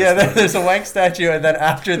statue. In yeah, this movie. there's a wank statue, and then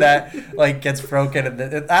after that, like, gets broken, and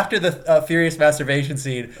then, after the furious masturbation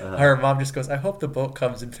scene, her mom just goes, "I hope the boat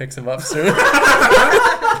comes and picks him up soon."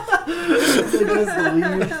 They just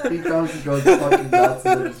leave. He comes and goes fucking nuts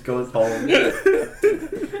and then just goes home.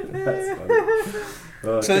 That's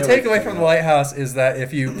funny. So the takeaway from the lighthouse is that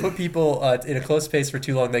if you put people in a close space for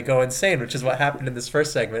too long, they go insane, which is what happened in this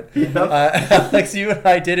first segment. Yep. Alex, you and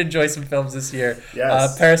I did enjoy some films this year.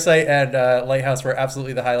 Yes. Parasite and Lighthouse were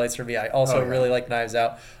absolutely the highlights for me. I also Oh, yeah. really like Knives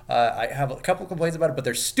Out. I have a couple complaints about it, but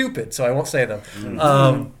they're stupid, so I won't say them.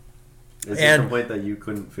 Is and- your complaint that you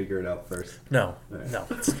couldn't figure it out first? No, Right. no,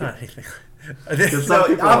 it's not anything. Some So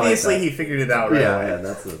people are obviously like that. he figured it out right Yeah, away. yeah,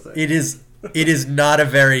 that's what I'm saying. It is not a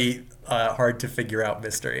very hard to figure out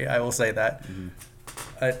mystery. I will say that.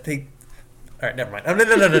 I think. All right, never mind.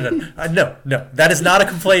 No. That is not a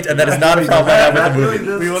complaint, and that is not a problem I have with the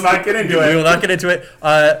movie. We will not get into We it. will not get into it.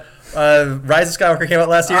 Rise of Skywalker came out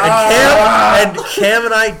last year, and Cam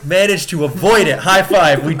and I managed to avoid it. High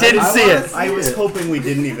five. We didn't see it. I was hoping we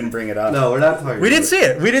didn't even bring it up. No, we're not talking. We didn't see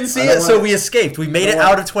it. We didn't see it, so we escaped. We made it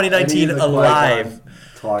out of 2019 alive.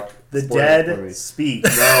 Talk. The Spoil it for me. dead speak.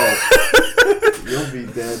 No. You'll be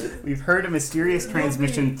dead. We've heard a mysterious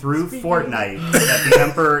transmission through Fortnite that the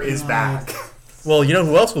Emperor is back. Well, you know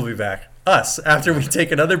who else will be back? Us. After we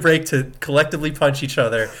take another break to collectively punch each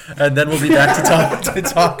other, and then we'll be back to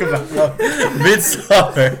talk about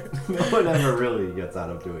Midsommar. No one ever really gets out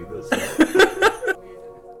of doing this.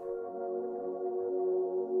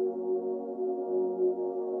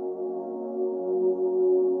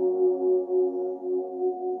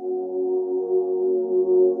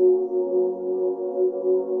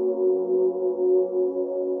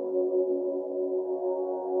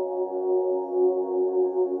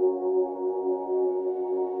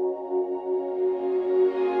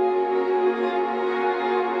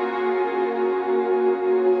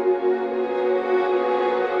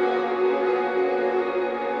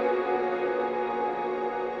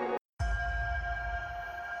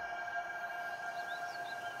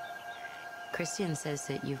 Christian says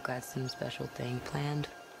that you've got some special thing planned.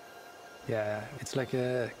 Yeah, it's like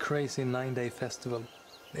a crazy 9-day festival.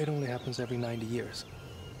 It only happens every 90 years.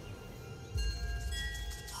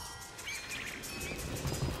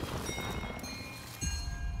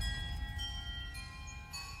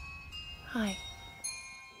 Hi.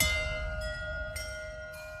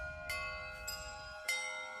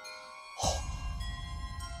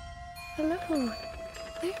 Hello,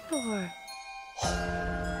 Theodore.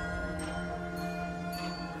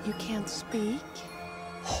 You can't speak.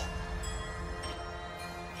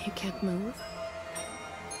 You can't move.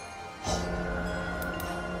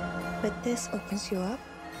 But this opens you up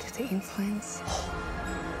to the influence.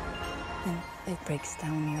 And it breaks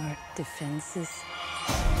down your defenses.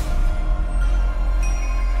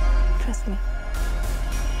 Trust me.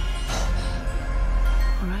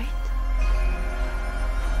 All right?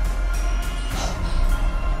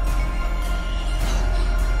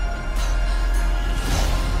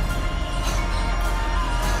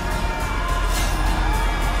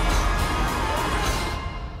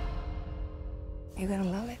 You're gonna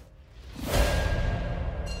love it.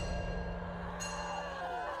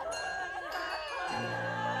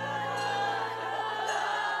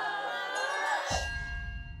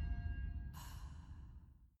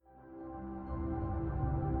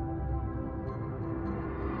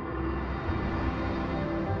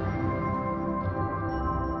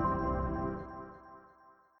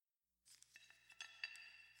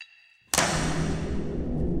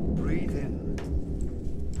 Breathe in.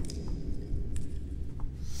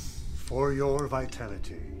 for your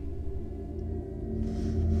vitality.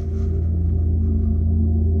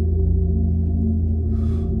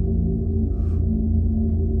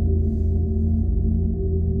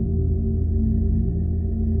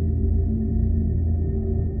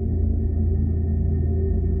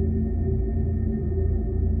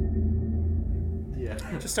 Yeah.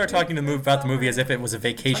 Just start talking about the movie as if it was a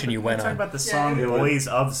vacation you went Talk on. about the Yeah, song it was- "Boys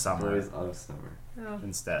of Summer" Boys of Summer. Oh.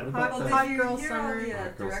 instead. What Hot, about hot Did you girl hear summer. how the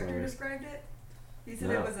Hot girl director summer. described it? He said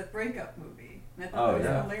No. it was a breakup movie. And I Oh, thought it was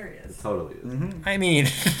yeah. hilarious. It totally is. Mm-hmm. I mean,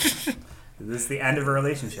 This is the end of a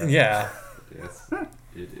relationship. yeah. Yes,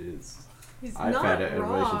 it is. He's I've not had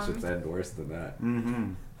wrong. relationships end worse than that.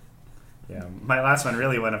 Mm-hmm. Yeah, my last one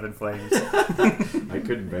really went up in flames. I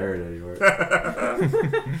couldn't bear it anymore.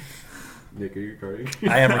 Nick, are you recording?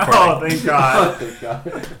 I am Oh, recording. thank God. Thank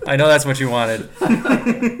God. I know that's what you wanted.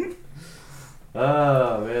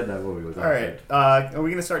 Oh man, that movie was All right, are we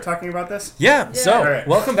gonna start talking about this? Yeah, so All right.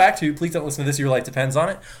 welcome back to Please Don't Listen to This, Your Life Depends on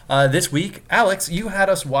It. This week, Alex, you had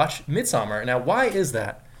us watch Midsommar. Now, why is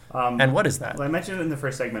that? And what is that? Well, I mentioned it in the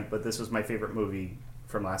first segment, but this was my favorite movie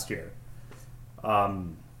from last year.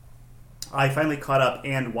 I finally caught up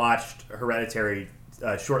and watched Hereditary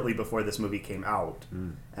shortly before this movie came out,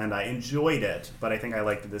 and I enjoyed it, but I think I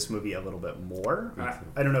liked this movie a little bit more.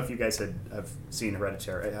 I don't know if you guys have seen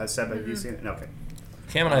Hereditary. Seb, have you seen it? Okay.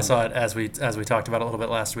 Cam and I saw it as we talked about it a little bit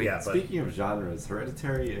last week. Yeah, but Speaking of genres,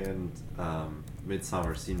 Hereditary and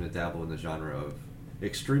Midsommar seem to dabble in the genre of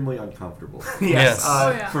extremely uncomfortable. Yes. Oh,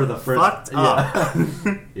 yeah. For the first, Fucked up.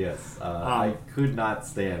 yes, I could not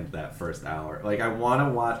stand that first hour. Like, I want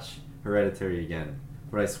to watch Hereditary again,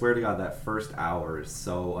 but I swear to God, that first hour is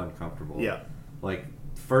so uncomfortable. Yeah. Like,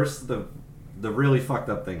 first the really fucked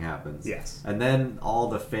up thing happens. Yes. And then all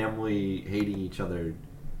the family hating each other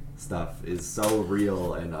stuff is so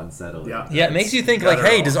real and unsettling. Yeah. Yeah, it makes you think, like,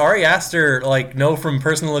 Guttural. hey, does Ari Aster, like, know from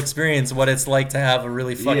personal experience what it's like to have a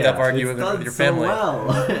really fucked up argument it's done with your so family?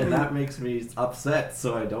 well, and that makes me upset,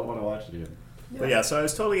 so I don't want to watch it again. But yeah, so I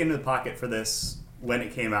was totally into the pocket for this when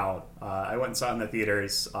it came out. I went and saw it in the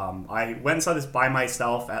theaters. I went and saw this by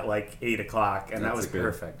myself at like 8 o'clock, and that That's was a good,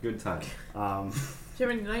 perfect. Good time. Do you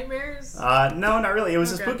have any nightmares? No, not really. It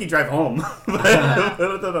was Okay. a spooky drive home. But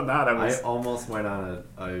other than that, I I was. almost went on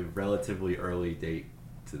a relatively early date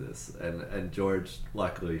to this, and George,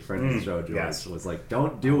 luckily, friend of the show, George, yes. was like,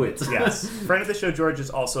 "Don't do it." Yes, friend of the show George is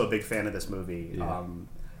also a big fan of this movie. Yeah.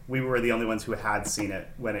 We were the only ones who had seen it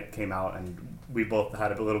when it came out, and we both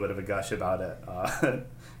had a little bit of a gush about it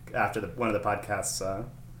after one of the podcasts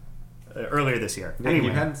earlier this year. Nick, Anyway,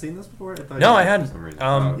 you hadn't seen this before? I thought No, you I had hadn't. for some reason.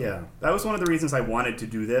 Um, Oh, yeah, that was one of the reasons I wanted to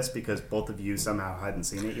do this, because both of you somehow hadn't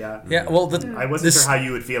seen it yet. Yeah, well, I wasn't this- sure how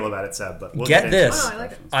you would feel about it, Seb, but we'll Get into this. the Oh, I like it.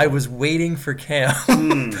 discussions. I was waiting for Cam.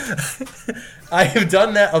 I have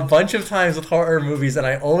done that a bunch of times with horror movies, and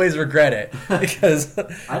I always regret it because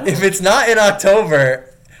if it's not in October,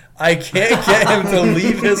 I can't get him to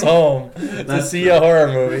leave his home to That's see true. a horror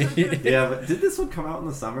movie. Yeah, but did this one come out in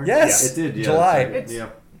the summer? Yes, it did. Yeah, July. that's right. It's- Yeah.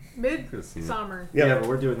 Could've seen it. Mid-summer. Yeah. Yeah, but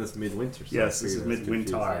we're doing this midwinter. So Yes, I this is figured I was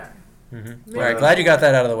confused. midwinter. Yeah. All right, glad you got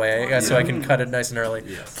that out of the way, so I can cut it nice and early.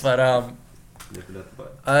 Yes. But Nip it at the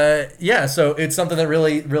bud. yeah, so it's something that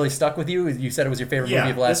really stuck with you. You said it was your favorite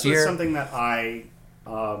movie of last this was year. something that I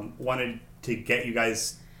wanted to get you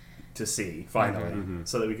guys to see finally,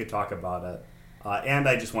 so that we could talk about it. And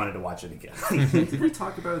I just wanted to watch it again. Did we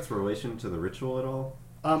talk about its relation to The Ritual at all?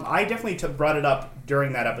 I definitely brought it up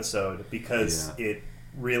during that episode because it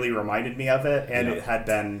really reminded me of it, and it had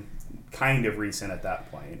been kind of recent at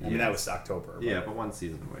that point. I mean, that was October. But Yeah, but one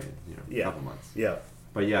season away, a couple months. Yeah.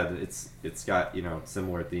 But yeah, it's got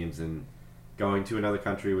similar themes in going to another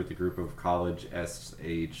country with a group of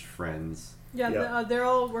college-age friends. Yeah, Yeah. they're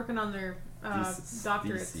all working on their Thesis.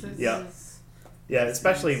 doctorates. Theses. Yeah. Theses. Yeah,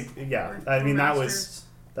 especially I mean, that was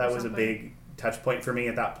or a something. big touch point for me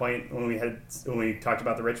at that point when we talked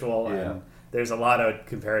about The Ritual. Yeah. And there's a lot of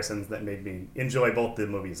comparisons that made me enjoy both the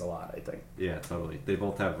movies a lot, I think. Yeah, totally. They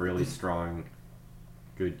both have really strong,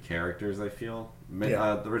 good characters, I feel.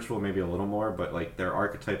 Yeah. The Ritual maybe a little more, but like they're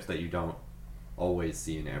archetypes that you don't always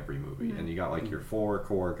see in every movie. And you got like your 4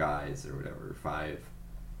 core guys or whatever, 5,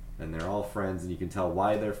 and they're all friends, and you can tell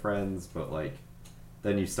why they're friends, but like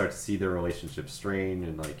then you start to see their relationship strain,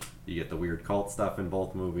 and like you get the weird cult stuff in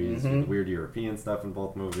both movies, the weird European stuff in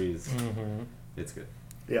both movies. It's good.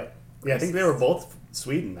 Yeah. Yeah, I think they were both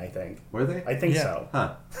Sweden, I think. Were they? I think Yeah. so.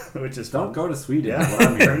 Huh. Which is Don't fun. go to Sweden. Yeah, is what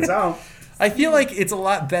I'm hearing. turns out. I feel like it's a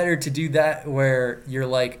lot better to do that where you're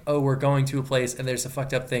like, oh, we're going to a place and there's a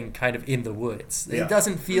fucked up thing kind of in the woods. Yeah. It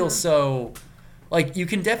doesn't feel so... Like, you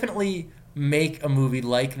can definitely make a movie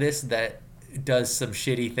like this that does some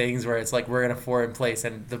shitty things where it's like we're in a foreign place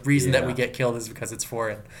and the reason that we Yeah. get killed is because it's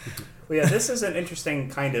foreign. Well, yeah, this is an interesting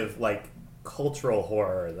kind of like cultural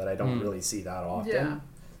horror that I don't really see that often. Yeah.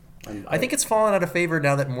 And I think it's fallen out of favor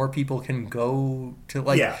now that more people can go to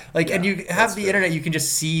and you have that's the true. internet, you can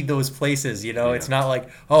just see those places, you know. Yeah. It's not like,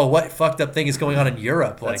 oh, what fucked up thing is going on in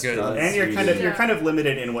Europe? Like, That's true. does And you're kind of Yeah. you're kind of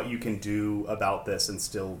limited in what you can do about this and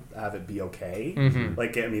still have it be okay. Mhm.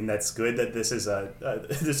 Like, I mean, that's good that this is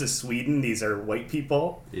this is Sweden. These are white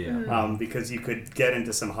people. Yeah. Because you could get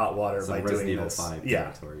into some hot water Some by Resident doing Evil this. 5 Yeah,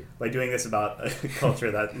 territory. by doing this about a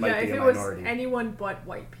culture that might Yeah, if be it a was minority. anyone but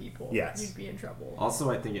white people, Yes. you'd be in trouble.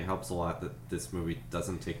 Also, I think it helps a lot that this movie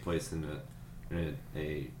doesn't take place in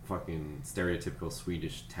a fucking stereotypical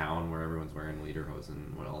Swedish town where everyone's wearing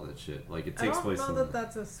lederhosen and all that shit. Like, it I takes don't place know in... that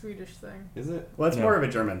that's a Swedish thing. Is it? Well, it's No. more of a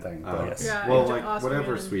German thing. Oh, But yes. Yeah, well, and like Austrian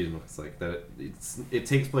whatever and- Sweden looks like, that it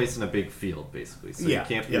takes place in a big field basically. So Yeah, you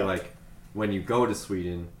can't be yeah. like when you go to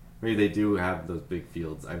Sweden. Maybe they do have those big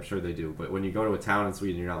fields. I'm sure they do. But when you go to a town in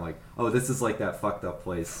Sweden, you're not like, oh, this is like that fucked up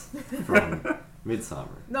place from Midsummer.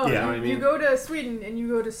 No, Yeah. You know what I you mean? go to Sweden and you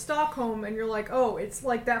go to Stockholm and you're like, oh, it's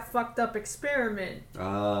like that fucked up experiment.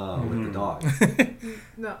 Oh, with the dog.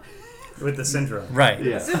 No. with the syndrome. right.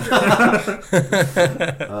 Yeah.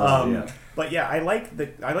 Yeah. But yeah, I like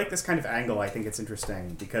this kind of angle. I think it's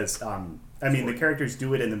interesting because I mean the characters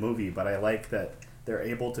do it in the movie, but I like that they're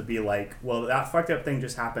able to be like, well, that fucked up thing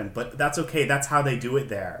just happened, but that's okay. That's how they do it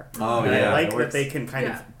there. Oh, and yeah, I like it that works. they can kind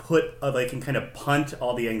Yeah. of put, they can kind of punt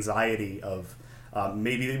all the anxiety of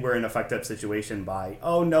maybe we're in a fucked up situation by,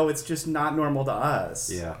 oh no, it's just not normal to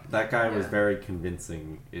us. Yeah, that guy was Yeah. very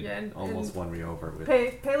convincing. It Yeah, and- almost and won me over with.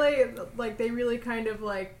 Pele, like, they really kind of,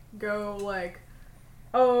 like, go, like,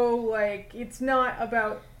 oh, like, it's not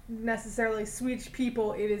about necessarily Swedish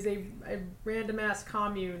people. It is a random-ass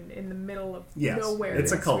commune in the middle of Yes, nowhere.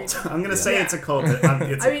 it's a in cult. Sweden. I'm gonna Yeah. say Yeah. it's a cult. It's I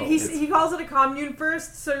a mean, cult. he calls it a commune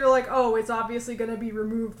first, so you're like, oh, it's obviously going to be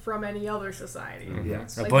removed from any other society.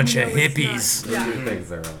 Yes. A Like, bunch you of know it's hippies. not- They Yeah. do things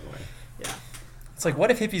their own way. Yeah. It's like,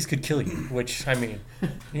 what if hippies could kill you? Which, I mean,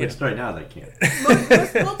 you Which know. right now they can't.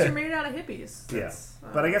 Most cults are made out of hippies. Yes,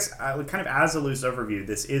 That's, but I guess kind of as a loose overview,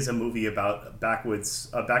 this is a movie about a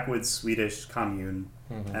backwoods Swedish commune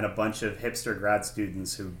and a bunch of hipster grad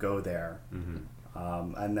students who go there,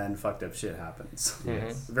 and then fucked up shit happens.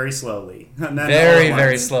 Yes. Very slowly, and then all Very, at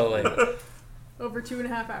very once. slowly. over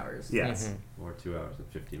 2.5 hours. Yes. Or 2 hours and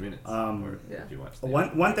 50 minutes. Um, or Yeah. if you watch the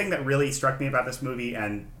One thing that really struck me about this movie,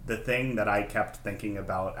 and the thing that I kept thinking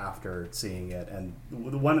about after seeing it, and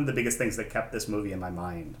one of the biggest things that kept this movie in my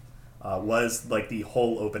mind, was like the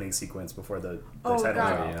whole opening sequence before the Oh, title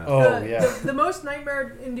God. drop. yeah. Oh, the, yeah. the most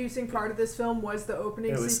nightmare-inducing part of this film was the opening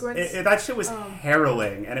It was sequence. that shit was Um,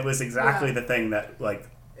 harrowing, and it was exactly yeah. the thing that like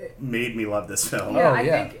made me love this film. Yeah, Oh, I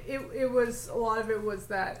yeah. think it was a lot of it was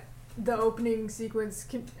that the opening sequence.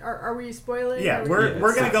 Are we spoiling? Yeah, Are we're Yeah, gonna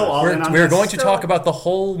it's go not- all in on We're this. going to So- talk about the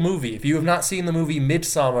whole movie. If you have not seen the movie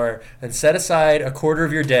Midsummer, then set aside a quarter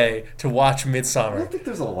of your day to watch I Midsummer. don't think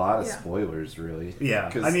there's a lot of Yeah. spoilers, really. Yeah,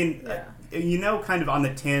 'Cause- I mean, Yeah. you know, kind of on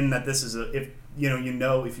the tin that this is if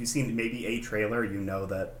you've seen maybe a trailer, you know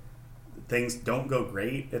that things don't go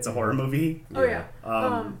great. It's a horror movie, Oh yeah.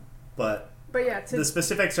 but But yeah, the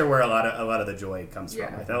specifics are where a lot of the joy comes Yeah.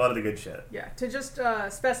 from. I think a lot of the good shit. Yeah, to just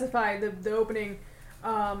specify the opening.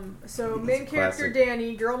 So main It's character classic.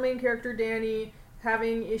 Danny, girl main character Danny,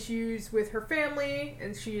 having issues with her family,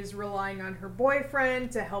 and she is relying on her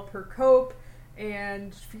boyfriend to help her cope.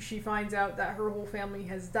 And she finds out that her whole family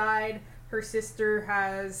has died. Her sister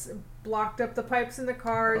has blocked up the pipes in the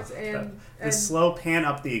cars, and The slow pan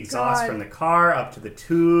up the exhaust God. from the car up to the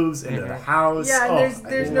tubes into the house. yeah, and Oh,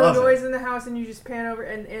 there's I no love it. noise in the house, and you just pan over,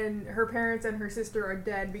 and her parents and her sister are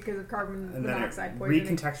dead because of carbon And then it monoxide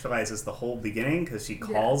poisoning. recontextualizes the whole beginning because she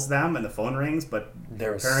calls them and the phone rings, but There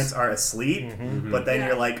her was- parents are asleep. But then Yeah.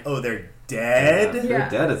 you're like, oh, they're dead. Yeah. They're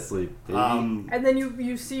dead asleep, baby. And then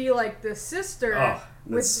you see like the sister Oh,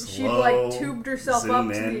 with the she'd like slow tubed herself zoom up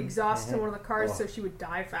to in. the exhaust Mm-hmm. in one of the cars Oh. so she would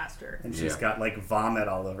die faster. And she's Yeah. got like vomit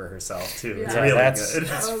all over herself too. It's Yeah. really that's good.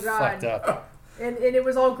 Oh god. fucked up. And it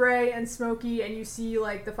was all gray and smoky, and you see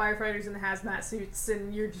like the firefighters in the hazmat suits,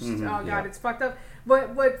 and you're just oh god, yeah. it's fucked up.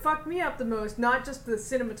 But what fucked me up the most, not just the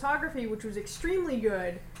cinematography, which was extremely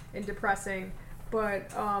good and depressing, but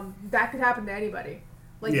that could happen to anybody.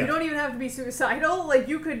 Like Yeah. you don't even have to be suicidal. Like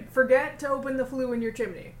you could forget to open the flue in your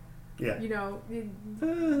chimney. Yeah. You know,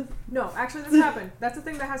 no, actually that's happened. That's a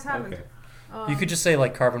thing that has happened. Okay. You could just say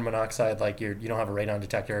like carbon monoxide, like you don't have a radon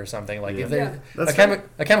detector or something. Like if Yeah.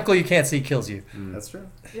 a chemical you can't see kills you. That's true.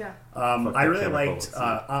 Yeah. I really liked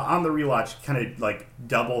on the rewatch, kind of like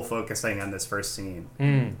double focusing on this first scene.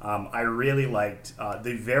 I really liked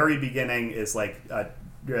the very beginning is like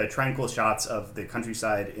tranquil shots of the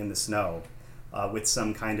countryside in the snow. With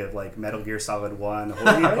some kind of like Metal Gear Solid 1 at the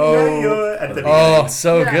beginning. Oh,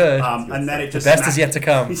 so good. And then it just the best is yet to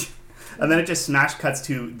come. And then it just smash cuts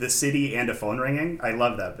to the city and a phone ringing. I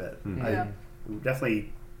love that bit. I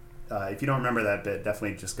definitely, if you don't remember that bit,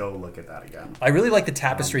 definitely just go look at that again. I really like the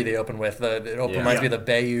tapestry they open with. It reminds me of the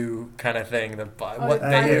Bayou kind of thing.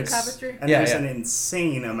 Bayou tapestry? And there's an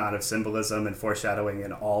insane amount of symbolism and foreshadowing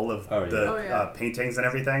in all of the paintings and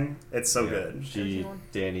everything. It's so good.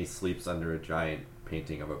 Danny sleeps under a giant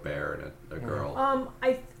painting of a bear and a girl.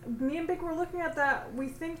 Me and Big were looking at that. We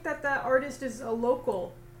think that artist is a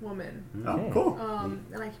local woman. Oh, cool.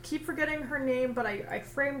 And I keep forgetting her name, but I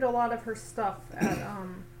framed a lot of her stuff at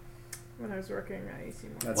when I was working at AC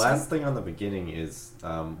Moore. Last thing on the beginning is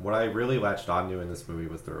what I really latched onto in this movie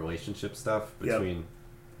was the relationship stuff between.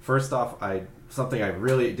 First off, something I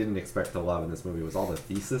really didn't expect to love in this movie was all the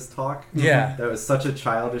thesis talk. Yeah, that was such a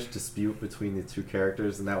childish dispute between the two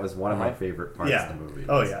characters, and that was one of my favorite parts of the movie.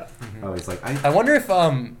 Oh yeah. I was like, I wonder if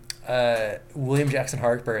William Jackson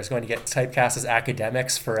Harper is going to get typecast as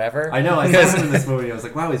academics forever. I know. I saw him in this movie. I was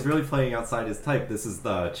like, wow, he's really playing outside his type. This is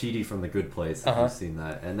the Chidi from The Good Place. If you've seen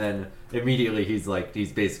that. And then immediately he's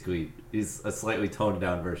a slightly toned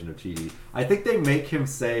down version of Chidi. I think they make him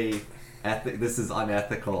say, this is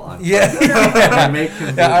unethical on Ari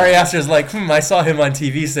Aster's like, I saw him on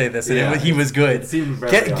TV say this, and he was good.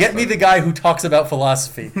 Get me the guy who talks about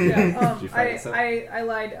philosophy. I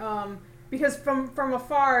lied. Because from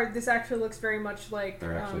afar, this actually looks very much like...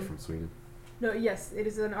 They're actually from Sweden. No, yes, it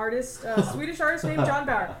is an artist, Swedish artist named John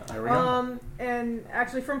Bauer. And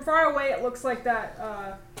actually, from far away, it looks like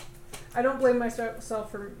that... I don't blame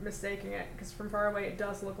myself for mistaking it, because from far away, it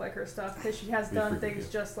does look like her stuff, because she has done things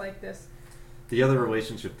just like this. The other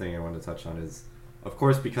relationship thing I wanted to touch on is, of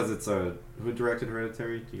course, because it's who directed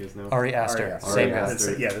Hereditary? Do you guys know? Ari Aster. Same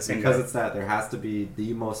Aster. The same because guy. It's that, there has to be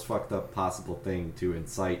the most fucked up possible thing to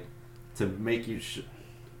incite... to make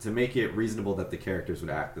it reasonable that the characters would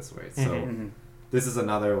act this way. So this is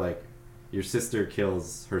another, like, your sister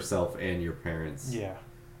kills herself and your parents. Yeah.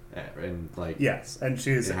 And like and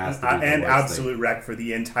she's an absolute wreck for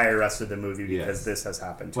the entire rest of the movie because this has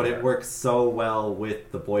happened to her. But it works so well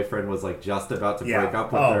with the boyfriend was like just about to break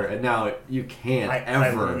up with her, and now you can't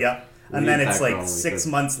ever. And then it's like 6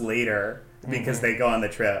 months later because they go on the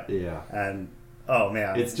trip. Yeah. And oh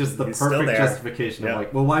man, it's just the perfect justification of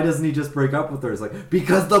like, well, why doesn't he just break up with her? It's like,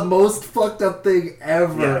 because the most fucked up thing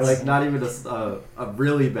ever, like not even a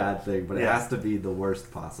really bad thing, but it has to be the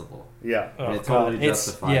worst possible. Yeah, and it totally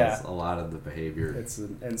justifies a lot of the behavior. It's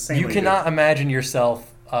insane. You cannot imagine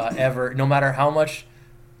yourself ever, no matter how much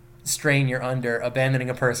strain you're under, abandoning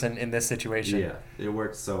a person in this situation. Yeah, it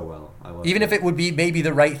works so well. I love even if it would be maybe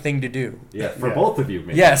the right thing to do. Yeah, for both of you.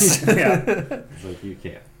 Maybe. Yes. It's like you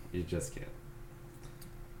can't. You just can't.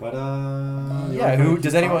 But who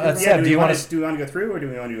does anyone? Seb, do you want to go through, or do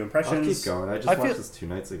we want to do impressions? I'll keep going. I just watched this 2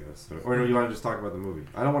 nights ago, or do you want to just talk about the movie?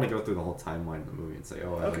 I don't want to go through the whole timeline of the movie and say, I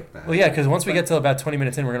like that. Well, yeah, because once we get to about 20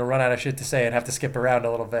 minutes in, we're gonna run out of shit to say and have to skip around a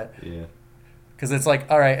little bit. Yeah. Because it's like,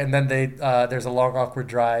 all right, and then there's a long awkward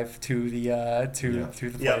drive to the to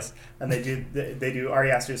the place, and they do Ari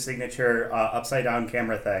Aster's signature upside down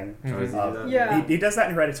camera thing. He does that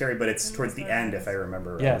in Hereditary, but it's towards the end, if I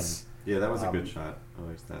remember right. Yes. Yeah, that was a good shot. I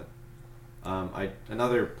liked that.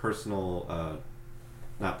 Another personal,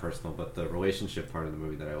 not personal, but the relationship part of the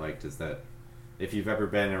movie that I liked is that if you've ever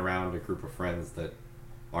been around a group of friends that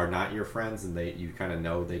are not your friends and you kind of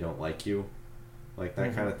know they don't like you, like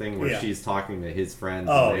that kind of thing, where she's talking to his friends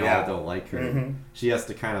and they all don't like her, she has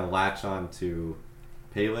to kind of latch on to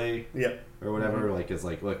Pele or whatever, like is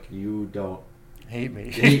like, look, you don't hate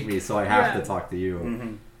me, so I have to talk to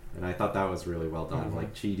you. And I thought that was really well done.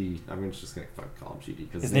 Like Chidi, I'm just gonna call him Chidi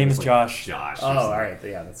because his name is Josh. Josh. Oh, all right,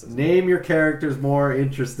 that's his name. Your characters more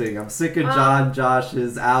interesting. I'm sick of John,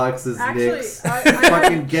 Josh's, Alex's, Nick's.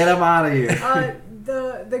 Fucking get them out of here.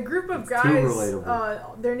 The group of guys,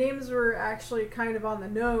 their names were actually kind of on the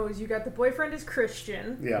nose. You got the boyfriend is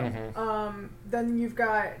Christian. Yeah. Then you've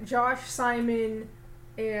got Josh, Simon,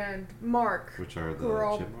 and Mark, which are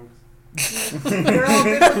the chipmunks. They're all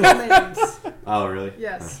different names. Oh, really?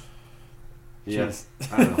 Yes. Yes,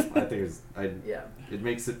 I don't know. I think Yeah. it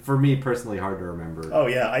makes it for me personally hard to remember. Oh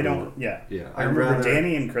yeah, I don't. Yeah, Yeah, I I'd remember rather-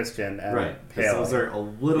 Danny and Christian and Right, 'cause Pele. those are a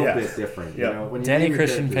little Yeah. bit different. Yeah. You know, when you Danny, name your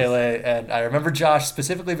Christian, characters- Pele, and I remember Josh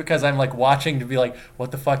specifically because I'm like watching to be like,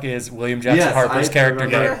 what the fuck is William Jackson Yes, Harper's I character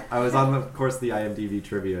remember- name? I was on of course the IMDb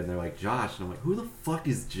trivia, and they're like Josh, and I'm like, who the fuck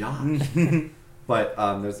is Josh? But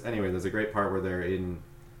there's a great part where they're in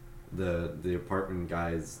the apartment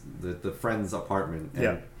guys, the friend's apartment, and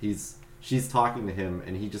Yeah. she's talking to him,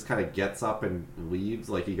 and he just kind of gets up and leaves,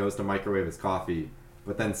 like he goes to microwave his coffee,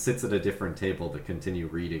 but then sits at a different table to continue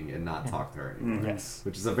reading and not talk to her anymore. Yes.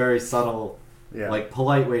 Which is a very subtle, Yeah. like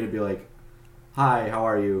polite way to be like, hi, how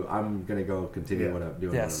are you? I'm gonna go continue Yeah. what I'm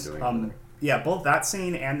doing. Yes. What I'm doing. Yeah, both that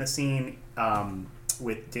scene and the scene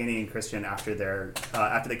with Danny and Christian after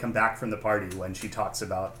they come back from the party when she talks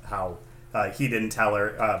about how he didn't tell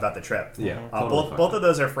her about the trip. Yeah, totally fine. both of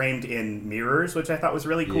those are framed in mirrors, which I thought was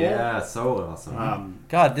really cool. Yeah, so awesome.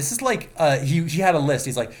 God, this is like he had a list.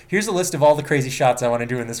 He's like, here's a list of all the crazy shots I want to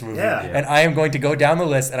do in this movie, Yeah. and I am going to go down the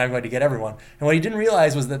list and I'm going to get everyone. And what he didn't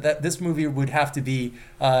realize was that this movie would have to be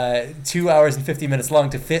 2 hours and 50 minutes long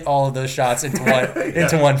to fit all of those shots into one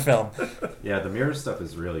into one film. Yeah, the mirror stuff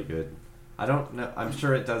is really good. I don't know. I'm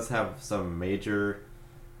sure it does have some major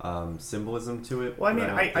symbolism to it. Well, I but mean,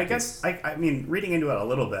 don't I think guess, I mean, reading into it a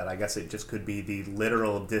little bit, I guess it just could be the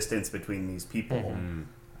literal distance between these people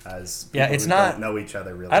as people it's who not- don't know each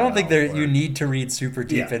other really I don't think well, you need to read super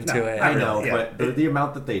deep Yeah, into no, it. I know, Yeah. but the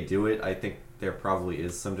amount that they do it, I think there probably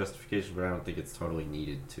is some justification, but I don't think it's totally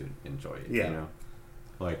needed to enjoy it. Yeah. You know,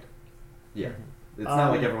 like, yeah, Mm-hmm. it's not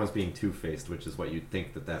like everyone's being two-faced, which is what you'd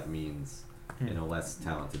think that means in a less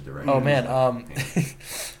talented director. Oh man,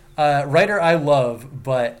 writer I love,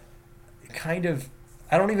 but kind of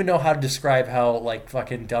I don't even know how to describe how like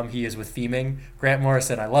fucking dumb he is with theming. Grant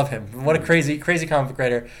Morrison, I love him. What a crazy comic book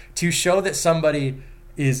writer. To show that somebody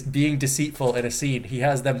is being deceitful in a scene, he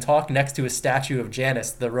has them talk next to a statue of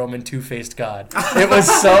Janus, the Roman two-faced god. It was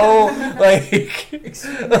so like it's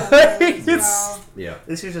Yeah.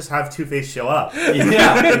 They should just have Two-Face show up.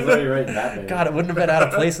 Yeah, that's what you're right, Batman. God, it wouldn't have been out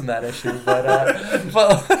of place in that issue, but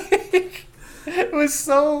like, it was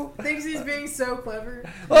so. Thinks he's being so clever.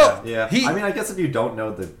 Well, Yeah, I mean, I guess if you don't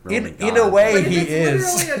know the Roman in god, a way, But if he it's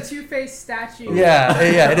is. literally a two-faced statue. Yeah,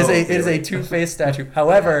 it is Oh, it is a right. two-faced statue.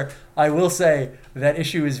 However, I will say that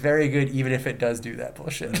issue is very good, even if it does do that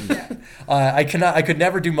bullshit. Yeah. I could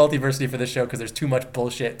never do multiversity for this show because there's too much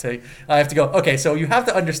bullshit to. I have to go. Okay, so you have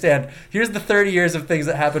to understand. Here's the 30 years of things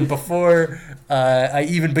that happened before I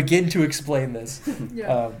even begin to explain this.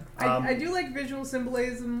 Yeah. I do like visual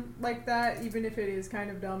symbolism like that, even if it is kind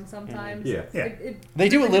of dumb sometimes. Yeah. Yeah. They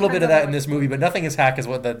do a really little bit depends of on that what- in this movie, but nothing as hack as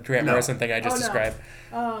what the Grant No. Morrison thing I just Oh, no. described.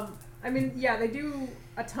 I mean, yeah, they do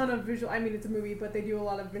a ton of visual. I mean, it's a movie, but they do a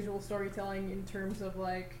lot of visual storytelling in terms of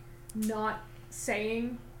like not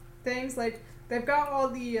saying things. Like they've got all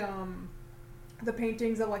the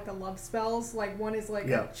paintings of like the love spells. Like one is like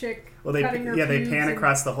Yeah. a chick Well, they cutting her they pubes pan and-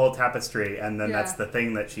 across the whole tapestry, and then Yeah. that's the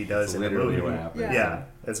thing that she does That's in the literally movie. what happens. Yeah. Yeah,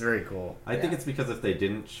 it's very cool. I think Yeah. it's because if they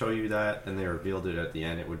didn't show you that and they revealed it at the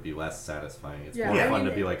end, it would be less satisfying. It's Yeah, more I fun mean,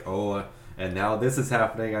 to be like, oh, and now this is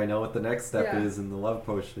happening. I know what the next step Yeah. is in the love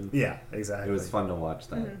potion. Yeah, exactly. It was fun to watch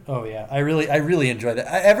that. Oh yeah, I really enjoyed that.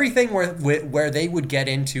 Everything where they would get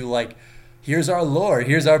into like, here's our lore,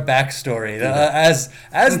 here's our backstory. As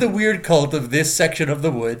the weird cult of this section of the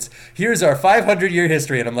woods, here's our 500-year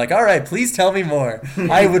history, and I'm like, all right, please tell me more.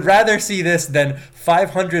 I would rather see this than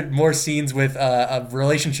 500 more scenes with a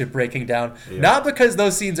relationship breaking down. Yeah. Not because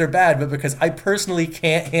those scenes are bad, but because I personally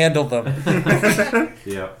can't handle them.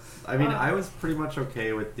 Yeah, I mean, I was pretty much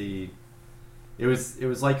okay with the. It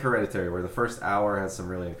was like Hereditary, where the first hour has some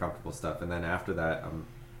really uncomfortable stuff, and then after that,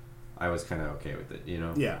 I was kind of okay with it. You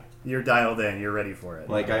know. Yeah, you're dialed in. You're ready for it.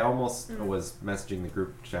 Like I almost was messaging the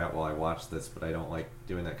group chat while I watched this, but I don't like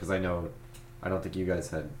doing that because I don't think you guys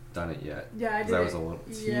had done it yet. Yeah, I 'Cause did. was a little.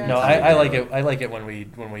 Yeah. No, I like it. I like it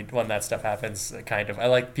when that stuff happens. Kind of. I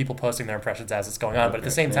like people posting their impressions as it's going on, but at the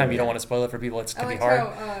Okay. same time, Yeah. you don't want to spoil it for people. It's I gonna be like hard.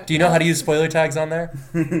 how, Do you know how to use spoiler tags on there?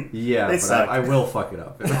 Yeah, They but suck. I will fuck it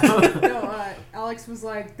up. No, Alex was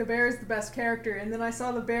like, the bear is the best character, and then I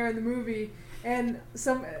saw the bear in the movie, and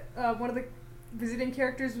one of the visiting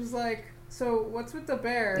characters was like, so what's with the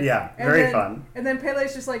bear? Yeah, And very then- fun. And then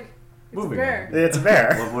Pele's just like, it's Moving a bear. on. It's a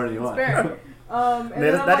bear. What more do you It's a want? bear. And that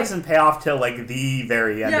then I'm like, doesn't pay off till like the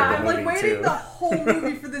very end yeah, of I'm the like movie waiting too. the whole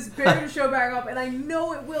movie for this bear to show back up, and I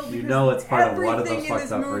know it will because You know it's part of one of everything the in this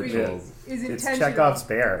fucked up movie rituals. is It's intentional. Chekhov's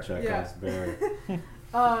bear. Chekhov's Yeah. bear.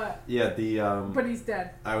 Yeah, but he's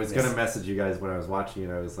dead. I was gonna message you guys when I was watching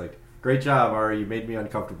it. I was like, "Great job, Ari. You made me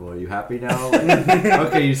uncomfortable. Are you happy now? Like,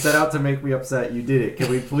 okay, you set out to make me upset. You did it. Can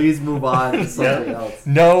we please move on to something else?"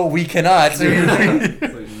 No, we cannot. It's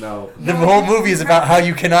like, no. The whole movie is about how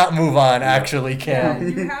you cannot move on, actually, Yeah, Cam.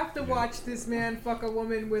 you have to watch this man fuck a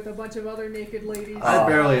woman with a bunch of other naked ladies. I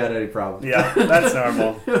barely had any problems. Yeah, that's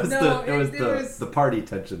normal. It was, No, it was it the, was- the party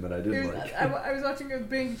tension that I It didn't was, like. I was watching it with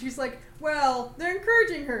Bing, and she's like, "Well, they're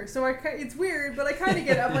encouraging her, so it's weird, but I kind of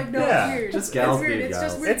get it." I'm like, "No, Yeah, it's weird. just it's gals weird. being It's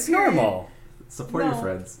gals. just weird. It's period." normal. Support your No.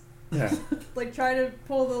 friends. Yeah. Like trying to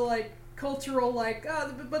pull the like cultural like,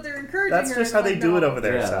 oh, but they're encouraging That's her. just and how I'm they like, do it no. over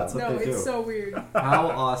there. Yeah, so. that's what No, they do. it's so weird. How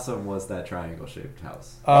awesome was that triangle-shaped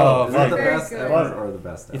house? Oh, Is that the very best good. ever or the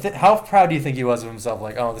best You ever? how proud do you think he was of himself?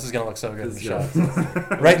 Like, oh, this is gonna look so good in the This shot. is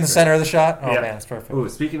good. Right in the center of the shot. Oh Yeah. man, it's perfect. Ooh,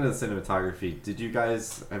 speaking of the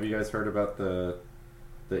cinematography, have you guys heard about the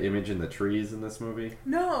image in the trees in this movie?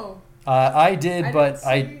 No, I did, I but didn't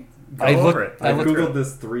I see- Go I over looked. it. I I've looked. googled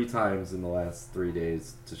this 3 times in the last 3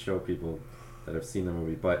 days to show people that have seen the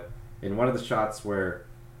movie. But in one of the shots where,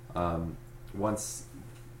 once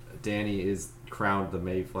Danny is crowned the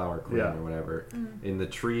Mayflower Queen Yeah. or whatever, in the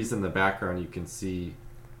trees in the background you can see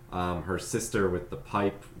her sister with the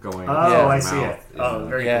pipe going. Oh, out of her I see mouth it. Oh,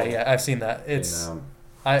 very Yeah, cool. yeah, I've seen that. It's in,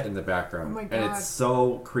 I in the background, Oh my and God. it's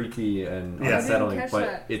so creepy and Yeah. I didn't unsettling. catch But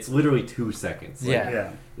that. it's literally 2 seconds. Like, Yeah. Yeah.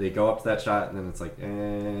 they go up to that shot, and then it's like,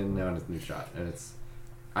 and now it's a new shot, and it's.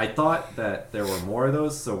 I thought that there were more of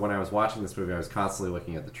those, so when I was watching this movie, I was constantly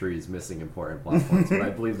looking at the trees, missing important plot points. But I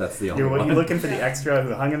believe that's the only You're one. looking for the extra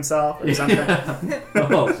who hung himself or something?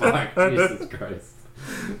 Oh fuck! Jesus Christ.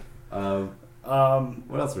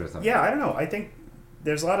 What else were we talking? Yeah, I don't know. I think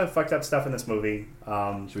there's a lot of fucked up stuff in this movie.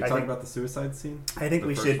 Should we I talk think, about the suicide scene? I think The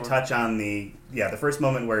we first should one? touch on the first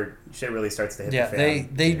moment where shit really starts to hit yeah. the fan.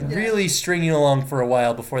 They Yeah. really string you along for a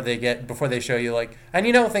while before they show you like, and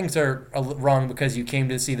you know things are wrong because you came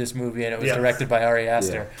to see this movie and it was Yeah. directed by Ari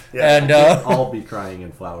Aster. Yeah. And I'll be crying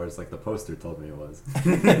in flowers like the poster told me it was.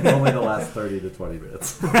 Only the last 30 to 20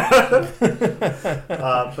 minutes.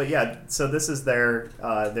 But yeah, so this is their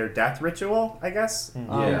death ritual, I guess.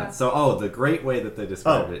 Yeah. So, the great way that they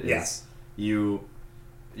describe Oh, it is yes. your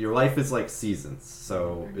life is like seasons.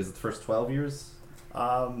 So, is it the first 12 years?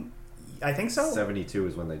 I think so. 72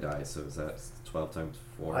 is when they die. So, is that 12 times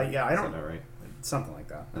 4? Yeah, I Is don't- that not right? Something like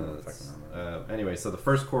that. I don't know if I can remember. Anyway, so the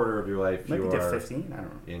first quarter of your life, Maybe you did are 15. I don't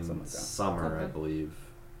know. in Something like that. summer, I Okay. believe.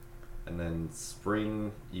 And then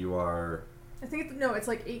spring, you are... I think it's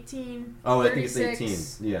like 18. Oh, I think it's 18.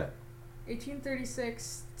 36, Yeah.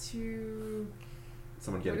 1836 to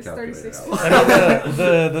Someone get What a is calculator 36? out. I know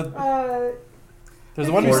the there's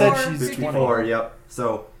the one who said 54, she's 54, 20. yep.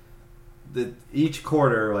 So each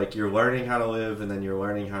quarter, like, you're learning how to live, and then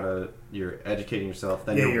you're educating yourself,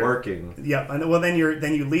 then Yeah, you're you're- working. Yeah, and well, then you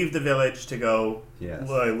leave the village to go Yes.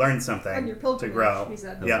 learn something on your to pilgrimage. grow. He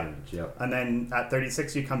said. Yeah. Pilgrimage, yep. And then at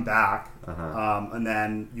 36 you come back, Uh-huh. and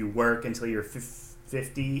then you work until you're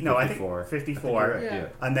 50. No, I think 54. 54. I think you're Yeah.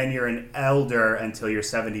 right, And then you're an elder until you're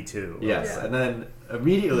 72. Yes, Yeah. and then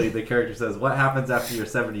immediately the character says, "What happens after you're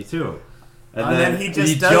 72?" And then he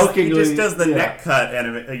just does the neck cut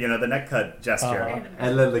the neck cut gesture. Uh-huh.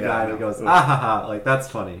 and then the guy Yeah. goes, "Ah ha ha!" Like, that's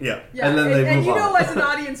funny. Yeah. Yeah, And then they and move you on. know, as an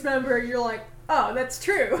audience member, you're like, oh, that's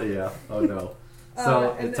true. Yeah. Oh no.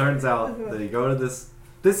 So and it then- turns out they go to this.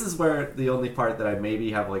 This is where the only part that I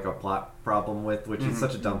maybe have like a plot problem with, which is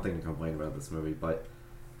such a dumb thing to complain about this movie, but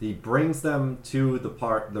he brings them to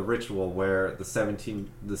the ritual where the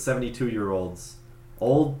 72-year-olds,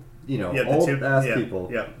 old ass people,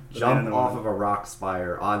 Yeah. The man jump and the off woman. of a rock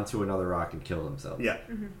spire onto another rock and kill themselves. Yeah.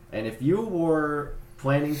 And if you were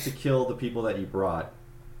planning to kill the people that you brought,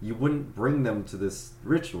 you wouldn't bring them to this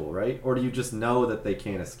ritual, right? Or do you just know that they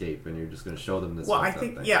can't escape and you're just going to show them this? Well, I fucked up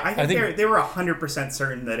think thing? I think think- they were 100%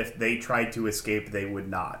 certain that if they tried to escape, they would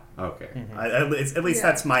not. Okay. At least Yeah.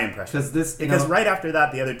 that's my impression. Because Right after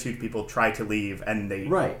that, the other two people try to leave and they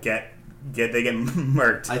Right. get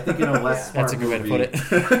murked. I think in a less smart That's a good way to movie,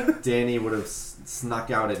 put it. Danny would have snuck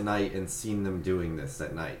out at night and seen them doing this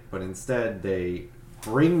at night. But instead, they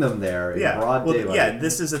bring them there in broad daylight. Yeah,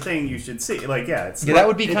 this is a thing you should see. Like, it's Yeah, that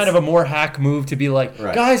would be kind of a more hack move to be like,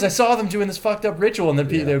 Right. guys, I saw them doing this fucked up ritual, and then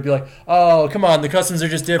Yeah. they would be like, oh, come on, the customs are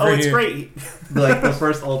just Oh, different it's here. great. Like, the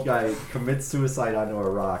first old guy commits suicide onto a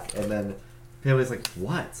rock, and then Haley's like,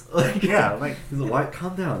 what? Like, Yeah, like- he's like, why?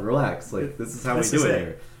 Calm down, relax. Like, this is how This we do is it it.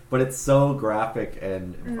 here. But it's so graphic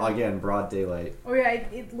and, again, broad daylight. Oh yeah,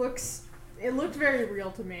 it looks. it looked very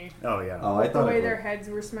real to me. Oh yeah. Oh, I With the thought way it their looked- heads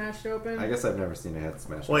were smashed open. I guess I've never seen a head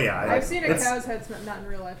smashed. Well, yeah, I've seen a it's- cow's head, not in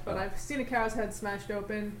real life, but Oh. I've seen a cow's head smashed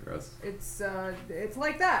open. Gross. It's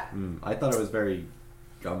like that. I thought it was very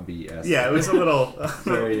Gumby-esque. Yeah, it was a little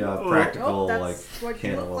very practical, Oh, that's like what you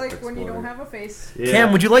cantaloupe look like when you exploder. don't have a face. Yeah.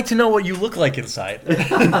 Cam, would you like to know what you look like inside?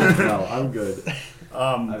 No, I'm good.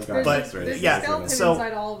 I've got There's, But, X-rays. there's yeah, a skeleton so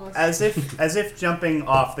inside all of us. as if jumping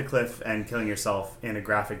off the cliff and killing yourself in a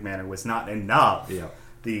graphic manner was not enough. Yeah.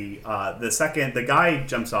 The guy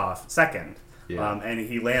jumps off second. Yeah. And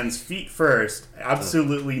he lands feet first,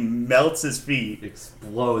 absolutely melts his feet.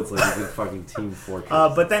 Explodes like he's in fucking Team Fortress.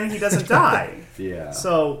 But then he doesn't die. Yeah.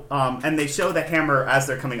 So, and they show the hammer as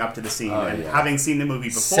they're coming up to the scene. Oh, and yeah. having seen the movie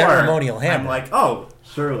before, Ceremonial hammer. I'm like, oh,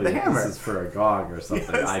 Surely the hammer. this is for a gong or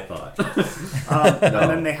something, Yes. I thought. And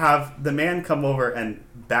then they have the man come over and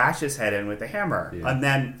bash his head in with the hammer. Yeah. And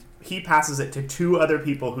then he passes it to two other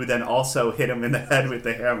people who then also hit him in the head with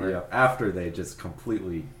the hammer. Yeah, after they just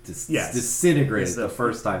completely Yes. disintegrated He's the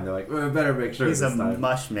first time. They're like, we better make sure He's this a time.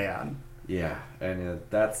 mush man. Yeah, and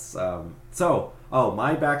that's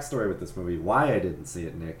my backstory with this movie, why I didn't see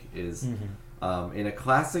it, Nick, is in a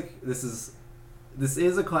classic. This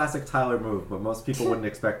is a classic Tyler move, but most people wouldn't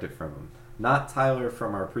expect it from him. Not Tyler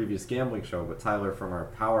from our previous gambling show, but Tyler from our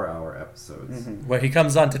Power Hour episodes. Where he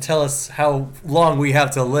comes on to tell us how long we have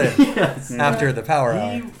to live Yes. after the power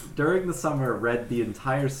hour. He, during the summer, read the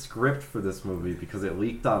entire script for this movie because it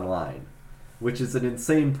leaked online, which is an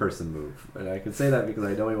insane person move. And I can say that because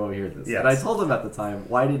I know he won't hear this. Yes. And I told him at the time,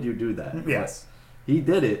 why did you do that? Yes. But he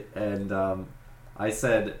did it, and I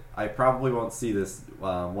said, I probably won't see this,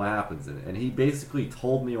 what happens in it. And he basically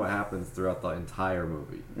told me what happens throughout the entire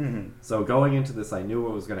movie. Mm-hmm. So going into this, I knew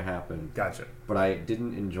what was going to happen. Gotcha. But I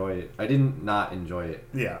didn't enjoy it. I didn't not enjoy it.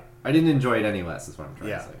 Yeah. I didn't enjoy it any less, is what I'm trying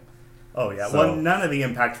Yeah. to say. Oh yeah. So- Well, none of the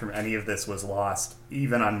impact from any of this was lost,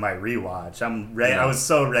 even on my rewatch. Yeah. I was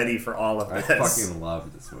so ready for all of I this. fucking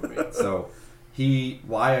loved this movie. So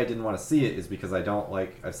why I didn't want to see it is because I don't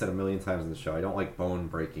like, I've said a million times in the show, I don't like bone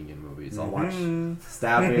breaking in movies. I'll watch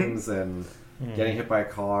stabbings and getting hit by a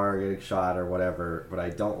car, getting shot or whatever, but I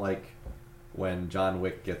don't like when John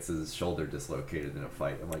Wick gets his shoulder dislocated in a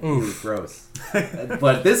fight. I'm like, ooh, gross.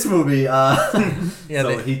 But this movie,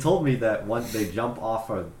 he told me that once they jump off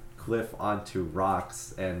a cliff onto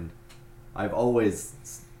rocks, and I've always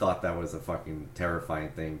thought that was a fucking terrifying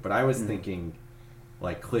thing, but I was thinking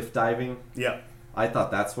like cliff diving. Yeah. I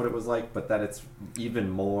thought that's what it was like, but that it's even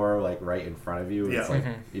more like right in front of you. It's Yeah. like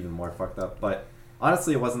even more fucked up. But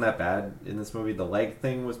honestly, it wasn't that bad in this movie. The leg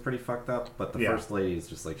thing was pretty fucked up, but the Yeah. first lady is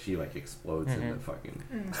just like, she like explodes in the fucking.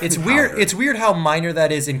 It's weird. powder. It's weird how minor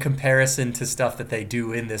that is in comparison to stuff that they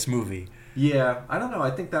do in this movie. Yeah, I don't know. I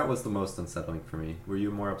think that was the most unsettling for me. Were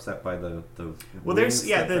you more upset by the Well, there's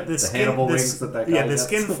wings the skin Hannibal the, wings that guy yeah the gets?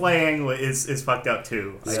 skin flaying is fucked up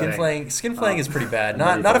too. I Skin think. flaying is pretty bad. I'm Not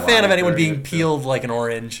ready not a for fan of live anyone during being it, too. peeled like an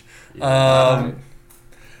orange. Yeah.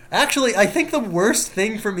 Actually, I think the worst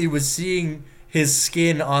thing for me was seeing his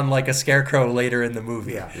skin on like a scarecrow later in the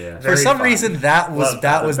movie. Yeah. Yeah. For Very some fun. reason, that was Love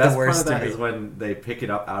that was the best worst part to of that me. is when they pick it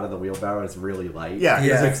up out of the wheelbarrow and it's really light. Yeah, Yeah.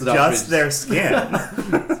 yeah. Picks It's it up just and their skin.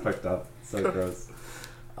 it's fucked up. So gross.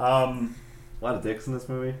 A lot of dicks in this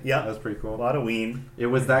movie. Yeah. That was pretty A cool. lot of ween. It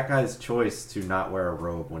was that guy's choice to not wear a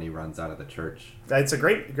robe when he runs out of the church. It's a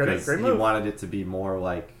great 'Cause great he move. wanted it to be more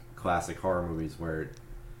like classic horror movies where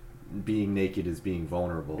being naked is being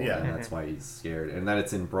vulnerable. Yeah. And that's why he's scared. And that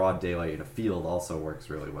it's in broad daylight in a field also works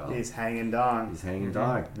really well. He's hanging dong. He's hanging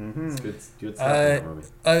dog. It's good stuff in that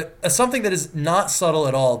movie. Something that is not subtle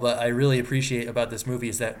at all, but I really appreciate about this movie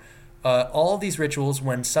is that all of these rituals,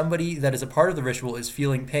 when somebody that is a part of the ritual is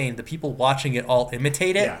feeling pain, the people watching it all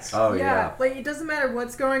imitate it. Yes. Oh, yeah. Like it doesn't matter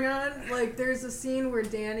what's going on. Like there's a scene where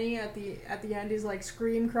Danny at the end is like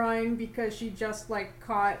scream crying because she just like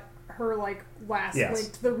caught her like last Yes.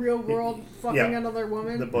 link to the real world fucking another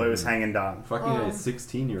woman. The boy was hanging dong. Fucking a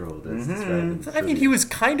 16-year-old. As described in the I mean, trivia. he was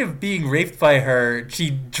kind of being raped by her.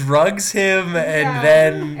 She drugs him, Yeah. and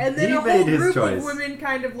then and then He a made whole his group choice. of women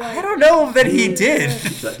kind of like I don't know that he did.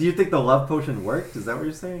 Do you think the love potion worked? Is that what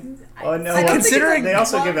you're saying? Oh no! I don't think it's Considering- a they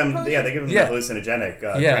also love give him potion. they give him Yeah. the hallucinogenic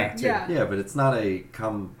Yeah. drink too. Yeah. Yeah, but it's not a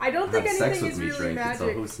come I don't have think sex anything with is me really drink. magic.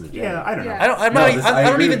 It's a hallucinogen. Yeah, I don't know. Yeah. I don't. I'm No, not. this- I I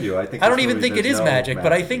don't agree even. with you. I think I don't this even movie, think it there's is no magic.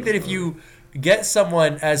 But I magic think in that this if you get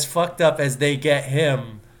someone as fucked up as they get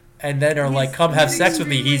him, and then are like, "Come have he's sex with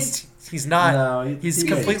me," extremely- he's not. No, he's he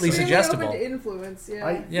completely is. Extremely suggestible. open to influence.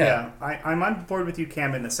 Yeah. Yeah. I'm on board with you,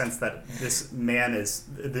 Cam, in the sense that this man is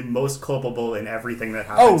the most culpable in everything that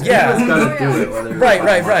happens. Oh, yeah. He's gotta Oh, yeah. do it. Whether Right,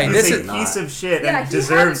 right, right. He's This a is piece of shit Yeah, and he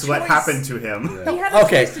deserves had a what choice. happened to him. He had a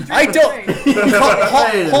okay. choice to drink I or don't.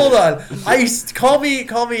 drink. Hold on. Call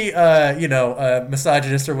me,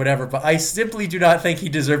 misogynist or whatever. But I simply do not think he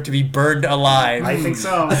deserved to be burned alive. I think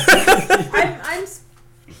so.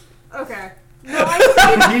 Okay. No,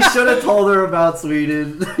 I He should have told her about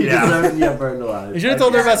Sweden. He Yeah. deserved to get burned alive. You should have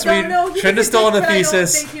told her about Sweden. No, Shouldn't have stolen the I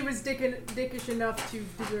thesis. don't think he was dickish enough to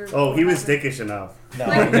deserve. Oh, what he was happened. dickish enough. No,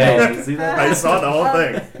 Like- no. You see that? I saw the whole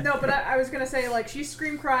thing. No, but I was gonna say like she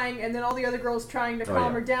screamed crying, and then all the other girls trying to Oh, calm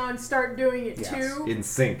yeah. her down start doing it Yes. too. In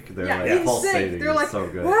sync. They're Yeah, like in pulsating. sync. They're like, It's so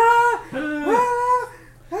good. "Ah, ah, ah."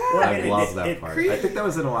 Well, I mean, love that part. creep- I think that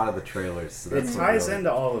was in a lot of the trailers. So It that's ties really-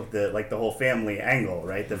 into all of the the whole family angle,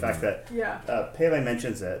 right? The fact that Yeah. Pele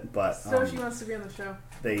mentions it, but So she wants to be on the show.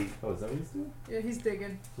 they Oh, is that what he's doing? Yeah, he's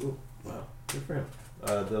digging. Ooh, wow. Good for him.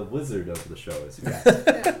 The wizard of the show is here.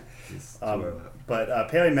 Yeah. He's doing that. But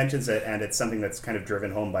Pele mentions it, and it's something that's kind of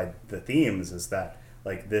driven home by the themes. Is that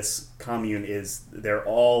like this commune they're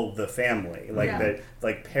all the family. Like Yeah. that,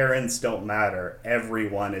 like parents don't matter.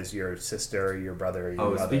 Everyone is your sister, your brother, your Oh,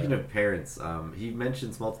 mother. speaking of parents, he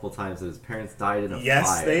mentions multiple times that his parents died in a yes,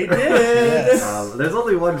 fire. they did. There's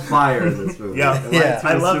only one fire in this movie. Yeah, Am Yeah. too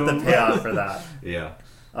I love the assume? payoff for that. Yeah.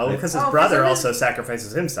 Because his Oh, for brother some also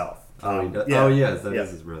sacrifices himself. Oh, he does? yeah. Oh, yes, that is Yeah.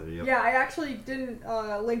 his brother. Yep. Yeah, I actually didn't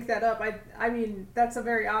link that up. I mean, that's a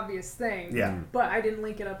very obvious thing. Yeah. But I didn't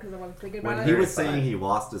link it up because I wasn't thinking about When it. he was But- saying he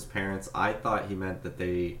lost his parents, I thought he meant that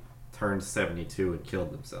they turned 72 and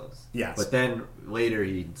killed themselves. Yes. But then later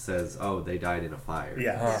he says, "Oh, they died in a fire."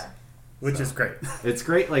 Yeah. Huh. Which So. is great. It's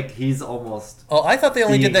great. Like he's almost. Oh, I thought they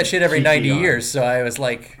only did that shit every Cheeky 90 on it. years, so I was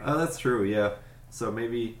like, Oh, that's true. Yeah. So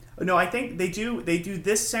maybe. No, I think they do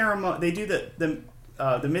this ceremony. They do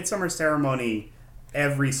the midsummer ceremony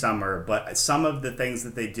every summer, but some of the things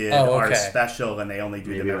that they did Oh, are okay. special, and they only do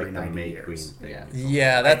Maybe them every like the 90 May years. Queen thing. Yeah.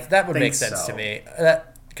 yeah, that would think make sense so. to me.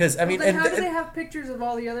 Because I mean, Well, then and how do they have pictures of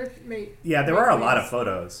all the other mate? Yeah, there mate are a lot queens? of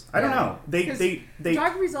photos. I don't Yeah. know. They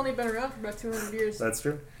Photography's only been around for about 200 years. That's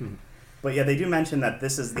true. But yeah, they do mention that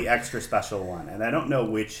this is the extra special one, and I don't know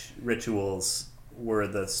which rituals were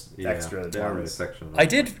the extra they are really ones. sectional. I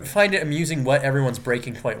did find it amusing what everyone's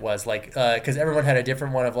breaking point was, like, because everyone had a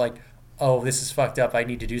different one of like, oh, this is fucked up, I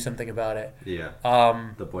need to do something about it. Yeah.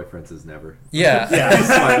 Um, The boyfriend's is never. yeah, Yeah. He's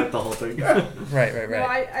fine with the whole thing. right. No,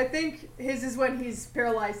 I think his is when he's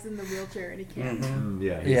paralyzed in the wheelchair and he can't.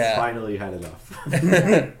 Yeah. He's Yeah. finally had enough.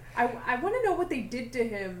 I want to know what they did to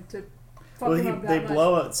him to fuck Well, him up that they much.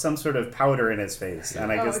 blow out some sort of powder in his face,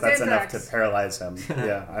 and I Oh, guess it's that's enough to anthrax. paralyze him.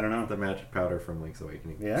 Yeah, I don't know. The magic powder from Link's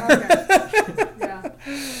Awakening. Yeah. Okay.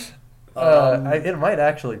 Yeah. It might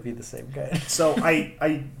actually be the same guy. So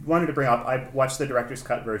I wanted to bring up. I watched the director's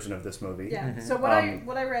cut version of this movie. Yeah. Mm-hmm. So what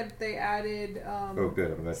I read, they added. Oh,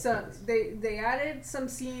 good. I'm glad. So they added some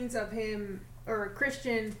scenes of him or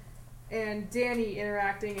Christian and Danny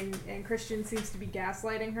interacting, and Christian seems to be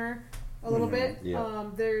gaslighting her a little bit. yeah.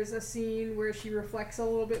 There's a scene where she reflects a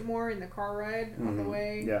little bit more in the car ride on the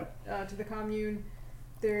way Yeah. to the commune.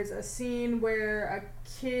 There's a scene where a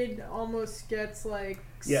kid almost gets like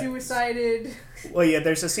Yeah. suicided. Well, yeah.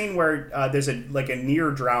 There's a scene where there's a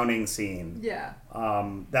near drowning scene. Yeah.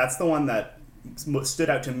 That's the one that stood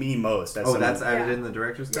out to me most. As Oh, someone- that's added Yeah. in the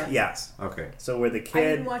director's cut? Yes. Okay. So where the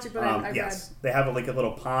kid, didn't watch it, but I yes, they have a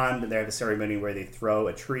little pond, and they have a ceremony where they throw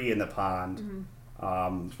a tree in the pond.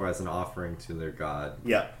 As an offering to their god.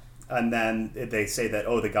 Yeah, and then they say that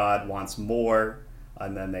the god wants more,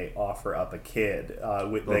 and then they offer up a kid.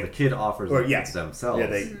 With Well, the kid offers or it yes, themselves.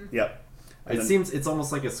 Yeah, yep. And It then- seems it's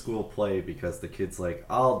almost like a school play because the kid's like,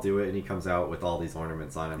 "I'll do it," and he comes out with all these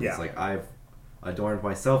ornaments on him. Yeah. It's like, "I've adorned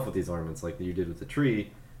myself with these ornaments, like you did with the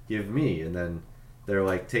tree. Give me." And then they're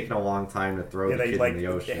like taking a long time to throw the they kid in the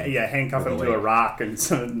ocean. handcuff or the him to a lake. rock,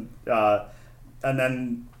 and and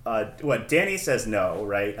then Danny says no,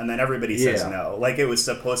 right? And then everybody says Yeah. no, like it was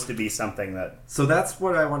supposed to be something that. So that's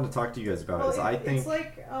what I wanted to talk to you guys about. Well, is I think it's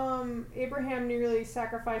like Abraham nearly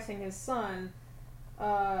sacrificing his son.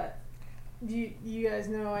 Do you guys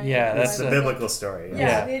know? anything Yeah, about that's It's a a that? biblical story.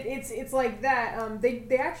 Yeah, Yeah. it's like that.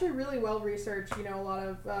 They actually really well researched. A lot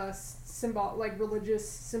of religious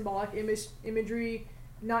symbolic imagery,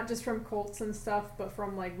 not just from cults and stuff, but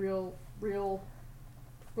from like real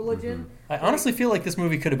religion. I honestly feel like this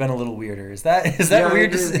movie could have been a little weirder. Is that Yeah,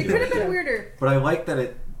 weird? it is. It could have been weirder. But I like that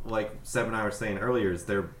it, like 7 hours saying earlier, is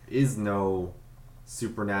there is no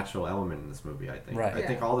supernatural element in this movie. I think. Right. I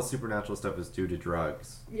think all the supernatural stuff is due to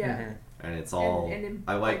drugs, Yeah. Mhm. and it's all. And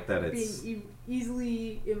I like that it's. being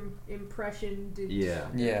easily impressioned. Yeah.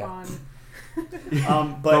 Yeah. On.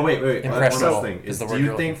 But wait. One Impressionable last thing is is: the do word you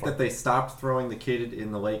you're looking think for. that they stopped throwing the kid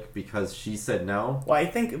in the lake because she said no? Well, I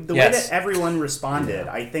think the Yes. way that everyone responded,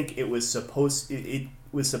 I think it was supposed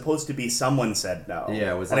to be someone said no.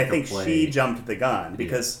 Yeah, it was and like I think a play. she jumped the gun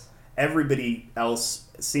because everybody else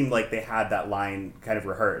seemed like they had that line kind of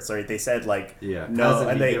rehearsed. Right? They said like Yeah. no,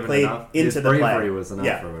 Hasn't and he they given played enough? into His the bravery play. was enough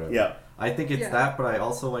yeah, or whatever. yeah. I think it's Yeah. that, but I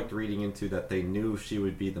also liked reading into that they knew she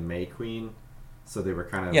would be the May Queen, so they were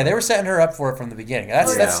kind of Yeah, they were setting her up for it from the beginning.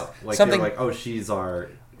 That's like something. they were like, oh, she's our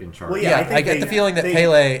in charge. Well, Yeah, yeah, I I, think get they- the feeling that they-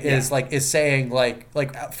 Pele yeah. is saying like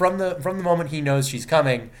from the moment he knows she's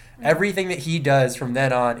coming, everything that he does from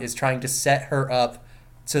then on is trying to set her up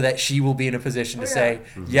so that she will be in a position to Oh, yeah. say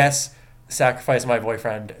yes, sacrifice my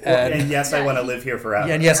boyfriend, And yes, I want to live here forever.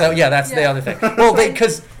 and yes, that's the Yeah. other thing. Well,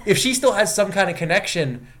 because if she still has some kind of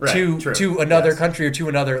connection Right, to true. another Yes. country or to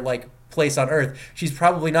another like place on Earth, she's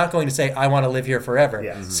probably not going to say, "I want to live here forever."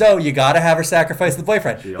 Yeah. Mhm. So you got to have her sacrifice the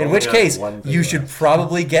boyfriend. She In only which has case, one thing you left. should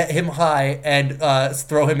probably get him high and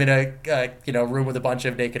throw him in a room with a bunch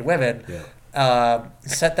of naked women. Yeah.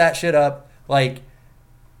 Set that shit up like.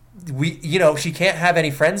 She can't have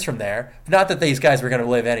any friends from there. Not that these guys were going to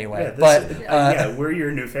live anyway, but we're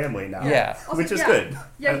your new family now. Yeah. Also, which is yeah. good.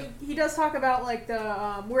 Yeah, he does talk about like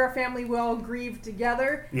the we're a family, we all grieve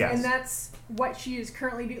together, Yes. and that's what she is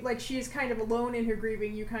currently doing. Like she is kind of alone in her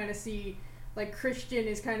grieving. You kind of see like Christian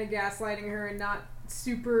is kind of gaslighting her and not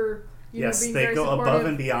super. Yes, being they very go supportive. above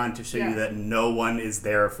and beyond to show Yeah. you that no one is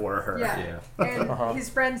there for her. Yeah, Yeah. and Uh-huh. his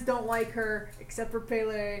friends don't like her except for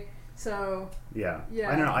Pele. So Yeah. Yeah.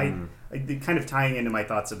 I don't know. I kind of tying into my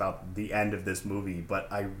thoughts about the end of this movie,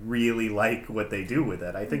 but I really like what they do with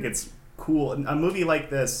it. I think it's cool. A movie like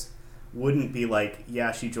this wouldn't be like,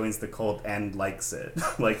 yeah, she joins the cult and likes it.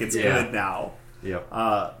 Like, it's Yeah. good now. Yep.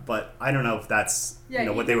 But I don't know if that's Yeah,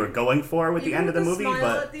 what they were going for with the even end of the with movie. smile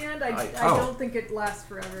But at the end, I oh. don't think it lasts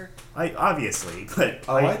forever. I obviously, but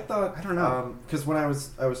I thought I don't know. because when I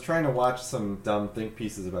was trying to watch some dumb think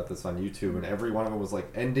pieces about this on YouTube, and every one of them was like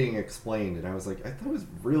ending explained, and I was like, I thought it was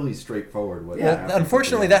really straightforward. What Well, happened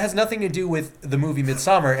unfortunately, at the that has nothing to do with the movie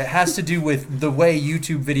Midsommar. It has to do with the way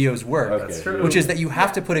YouTube videos work, end. That's true. which is that you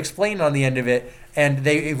have to put explain on the end of it, and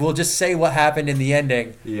they will just say what happened in the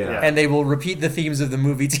ending, Yeah. and they will repeat the themes of the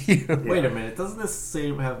movie to you. Wait a minute, doesn't this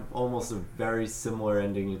same have almost a very similar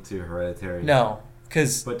ending to Hereditary? No,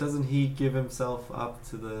 because But doesn't he give himself up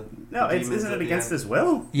to the No, the it's, demons isn't at it the against end? his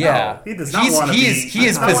will? Yeah. No, he does not He's- want to he be. is- he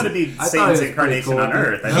is does not want to pos- be I thought Satan's it was pretty incarnation cool. on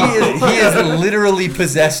Earth. he is literally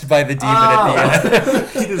possessed by the demon at the end.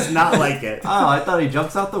 He does not like it. Oh, I thought he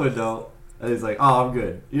jumps out the window and he's like, "Oh, I'm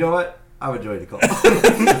good. You know what? I would join the cult."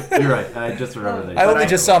 You're right. I just remember that. I only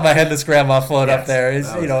just saw my headless grandma float up Yes, there.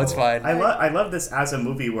 It's, that was it's cool. fine. I love this as a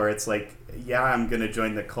movie where it's like, yeah, I'm gonna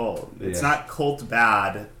join the cult. It's Yeah. not cult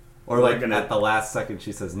bad. Or We're like gonna- at the last second,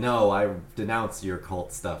 she says, "No, I denounce your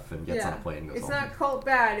cult stuff," and gets on a plane and goes It's home. not cult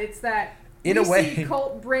bad. It's that In we a way- see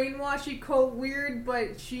cult brainwashy, cult weird,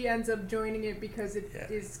 but she ends up joining it because it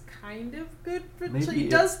is Yeah. kind of good for. Maybe She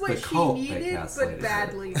does it's what the she cult that needed, gaslighted but her.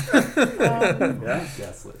 badly. Yeah.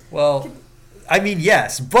 Gaslit. Well, I mean,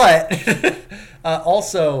 yes, but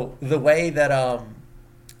also the way that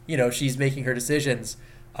she's making her decisions.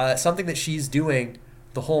 Something that she's doing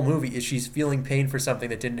the whole movie is she's feeling pain for something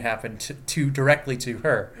that didn't happen to directly to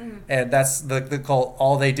her, and that's the cult.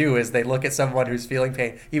 All they do is they look at someone who's feeling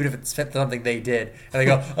pain, even if it's something they did, and they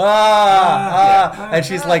go and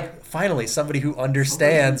she's like, finally, somebody who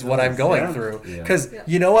understands what I'm going Yeah. through. Yeah. Because Yeah.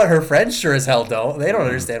 you know what, her friends sure as hell don't. They don't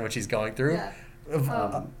understand what she's going through.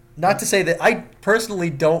 Yeah. Not to say that I personally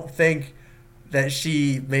don't think that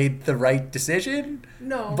she made the right decision,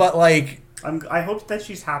 No. but like, I hope that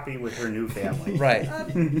she's happy with her new family. right.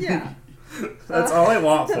 Yeah. That's all I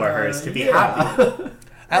want for her is to be happy.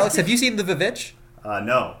 Alex, have you seen The Vivitch?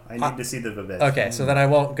 No, I need to see the Vivitch. Okay, so then I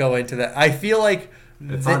won't go into that. I feel like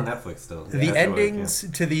It's the, on Netflix still. the Yeah, endings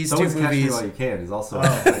to these Someone's two Catch Me movies. While You Can is also Oh. on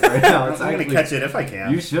Netflix right now. It's I'm gonna actually, catch it if I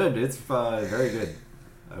can. You should. It's very good.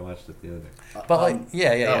 I watched it the other day. But like,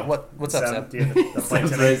 yeah. oh, What's up, Sam? Sam? Do you have the flight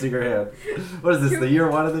Sam's tonight? raising her hand. What is this? The year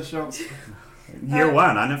one of the show? Year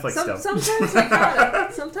one on Netflix still. Sometimes I got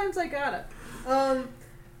it. Sometimes I got it.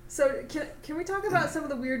 So can we talk about some of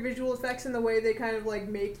the weird visual effects and the way they kind of like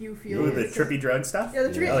make you feel? Ooh, the trippy drug stuff? Yeah, the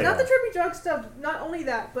trippy, Oh, yeah. not the trippy drug stuff. Not only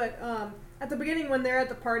that, but at the beginning when they're at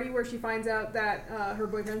the party where she finds out that her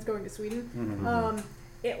boyfriend's going to Sweden,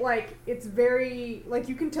 it's very like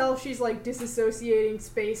you can tell she's like disassociating,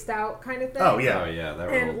 spaced out kind of thing. Oh yeah. Oh yeah, that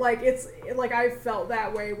And rule. like it's like I felt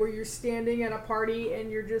that way where you're standing at a party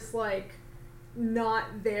and you're just like not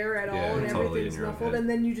there at all, Yeah, and totally everything's in your own muffled, head. and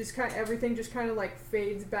then you just everything just kind of like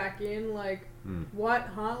fades back in. Like what,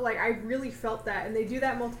 huh? Like I really felt that, and they do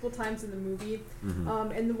that multiple times in the movie.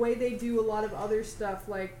 And the way they do a lot of other stuff,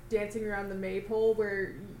 like dancing around the maypole,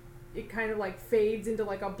 where it kind of like fades into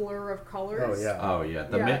like a blur of colors. Oh yeah. Oh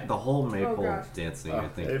yeah, the whole maple gosh. dancing. Oh, I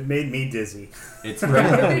think it made me dizzy. it's great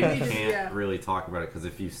that we It made me just- can't yeah. really talk about it because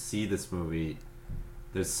if you see this movie,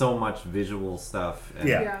 there's so much visual stuff. And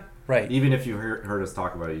Yeah. Yeah. Right. Even if you heard us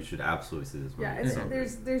talk about it, you should absolutely see this movie. Yeah, It's and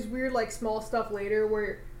so there's weird like small stuff later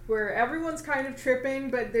where everyone's kind of tripping,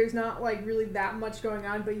 but there's not like really that much going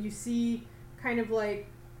on. But you see kind of like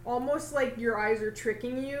almost like your eyes are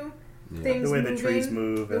tricking you. Yeah. Things The way the moving, trees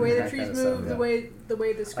move the and way the that trees kind of move, stuff, the yeah.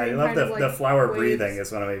 way the I screen love kind the of, like, the flower waves. breathing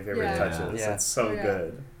is one of my favorite Yeah. touches. Yeah. It's so Yeah.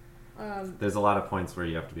 good. There's a lot of points where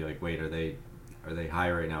you have to be like, wait, are they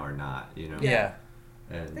high right now or not? You know. Yeah.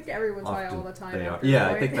 And I think everyone's high all the time. They are. after Yeah, a I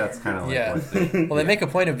point. think that's kind of like Yeah. what they. Well, they make a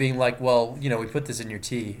point of being like, well, you know, we put this in your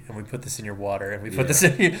tea, and we put this in your water, and we put Yeah. this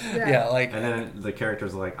in your... Yeah. Yeah, like... And then the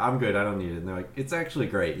characters are like, I'm good, I don't need it. And they're like, it's actually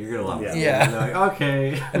great. You're gonna love it. Yeah. And they're like,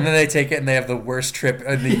 okay. And then they take it, and they have the worst trip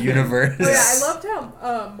in the universe. Oh, yeah, I loved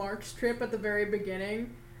how Mark's trip at the very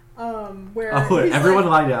beginning, where Oh, he's everyone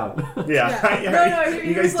like, lie down. Yeah. Yeah. No, he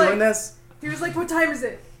you guys was like- doing this? he was like, "What time is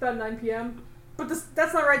it?" About 9 p.m. But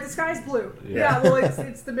that's not right. The sky's blue. Yeah. Yeah, well,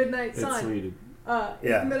 it's the midnight It's sun. Sweden. Yeah.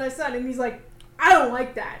 It's the midnight sun, and he's like, "I don't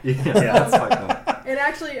like that." Yeah, Yeah. that's fucked up. And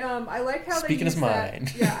actually, I like how Speaking they his use that.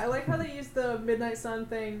 mind. Yeah, I like how they use the midnight sun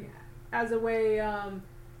thing as a way.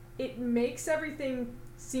 It makes everything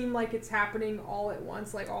seem like it's happening all at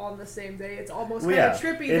once, like all on the same day. It's almost Well, kind yeah.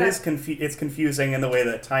 of trippy. It that, is it's confusing in the way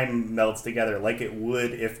that time melts together, like it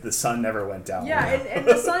would if the sun never went down. Yeah, and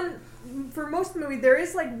the sun. For most of the movie, there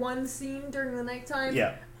is like one scene during the nighttime.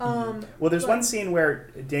 Yeah. Well, Well, there's one scene where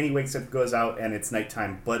Danny wakes up, goes out, and it's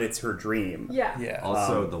nighttime, but it's her dream. Yeah. Yeah.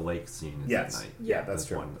 Also, the lake scene is yes. at night. Yeah, Yeah. that's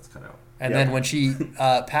true. one that's cut out. And Yeah. then when she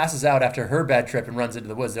passes out after her bad trip and runs into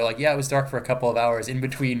the woods, they're like, yeah, it was dark for a couple of hours in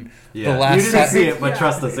between Yeah, the last... you didn't see it, but Yeah.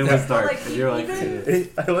 trust us, it was dark. Like, and you're like, even-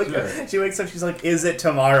 I like Sure. her. She wakes up, she's like, "Is it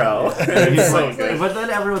tomorrow?" And he's It's so like- good. but then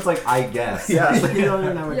everyone's like, I guess. Yeah. You don't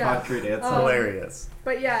even have a Yeah. concrete answer. It's hilarious.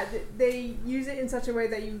 But yeah, they use it in such a way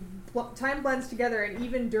that time blends together, and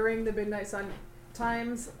even during the midnight sun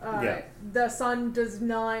times, Yeah. the sun does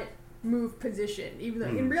not move position. Even though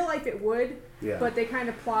in real life it would, Yeah. but they kind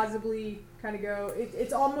of plausibly kind of go.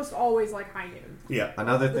 It's almost always like high noon. Yeah.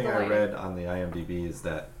 Another thing the I lighting. read on the IMDb is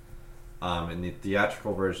that in the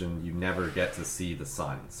theatrical version, you never get to see the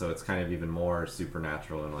sun, so it's kind of even more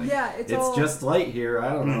supernatural and like, Yeah, it's all- just light here. I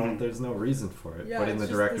don't know. Mhm. There's no reason for it. Yeah, but in it's the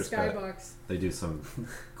just director's the cut, skybox. they do some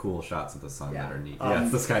cool shots of the sun Yeah. that are neat. Yeah,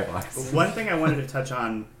 it's the skybox. One thing I wanted to touch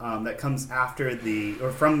on that comes after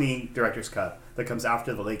from the director's cut, that comes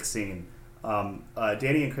after the lake scene.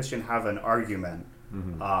 Danny and Christian have an argument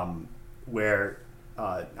where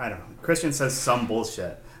I don't know. Christian says some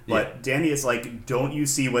bullshit, but Yeah. Danny is like, "Don't you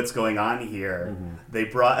see what's going on here? They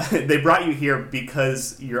brought you here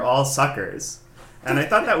because you're all suckers." And I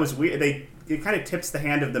thought that was weird. It kind of tips the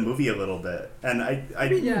hand of the movie a little bit, and I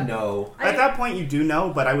Yeah. No. at that point you do know,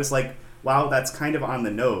 but I was like, wow, that's kind of on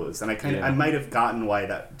the nose, and I might have gotten why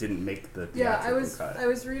that didn't make the Yeah, theatrical cut. I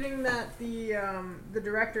was reading that the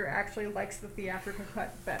director actually likes the theatrical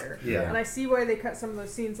cut better. Yeah. And I see why they cut some of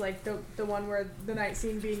those scenes, like the one where the night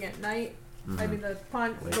scene being at night. I mean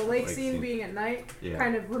the lake scene being at night Yeah.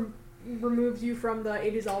 kind of removes you from the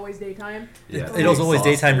it is always daytime. Yeah, It was always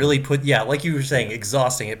exhausting. daytime. Really put, yeah, like you were saying,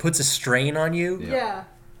 exhausting. It puts a strain on you. Yeah.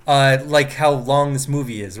 Yeah. Like how long this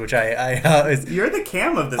movie is, which You're the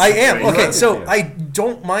cam of this. I am. situation. Okay, are so the cam. I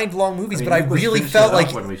don't mind long movies, mean, but I you was really finishing felt it up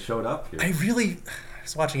like when we showed up here. I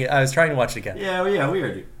was watching it. I was trying to watch it again. Yeah, we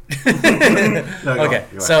heard you. Okay,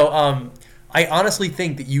 so I honestly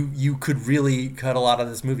think that you could really cut a lot of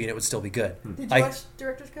this movie and it would still be good. Did you I watch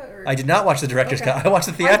director's cut? Or? I did not watch the director's Okay. cut. I watched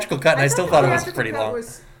the theatrical cut and I still thought it was the pretty theatrical cut long.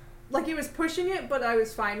 Was, like it was pushing it, but I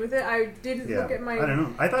was fine with it. I did Yeah. look at my. I don't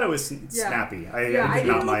know. I thought it was Yeah. snappy. I Yeah, I did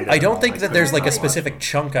not didn't mind it. I at don't all. think that there's like a Like- specific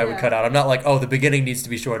chunk I would Yeah. cut out. I'm not like, oh, the beginning needs to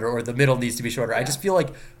be shorter or the middle needs to be shorter. I Yeah. just feel like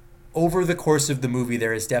over the course of the movie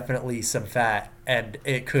there is definitely some fat and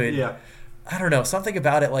it could Yeah. I don't know, something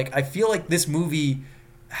about it. Like I feel like this movie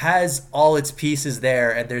has all its pieces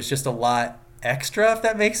there and there's just a lot extra, if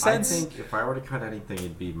that makes I sense. think if I were to cut anything,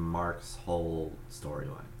 it'd be Mark's whole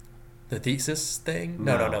storyline. The thesis thing?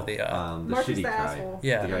 No. The the Marcus shitty the guy. asshole.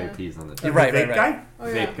 Yeah. The guy Yeah. who pees on the You're right, Vape right. guy? Oh,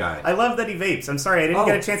 yeah. Vape guy. I love that he vapes. I'm sorry, I didn't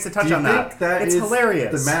get a chance to touch do you on think that. that It's is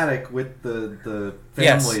hilarious. thematic with the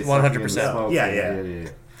Yes, family 100%. smoking. Yeah.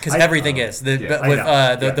 Because I- everything is yeah, but I with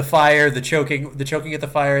know. the Yeah. the fire, the choking at the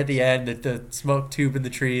fire at the end, the smoke tube in the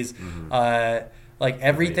trees, like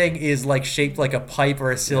everything is like shaped like a pipe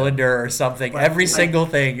or a cylinder or something. But Every I- single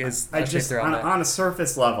thing is I shaped just around that. on a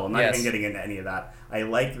surface level, not Yes. even getting into any of that. I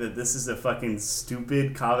like that this is a fucking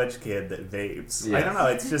stupid college kid that vapes. I Yes. don't know.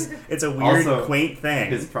 It's just it's a weird, Also, quaint thing.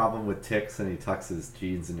 His problem with ticks and he tucks his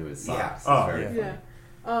jeans into his Yeah. socks. Oh, It's very funny.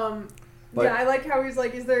 Yeah. But- Yeah, I like how he's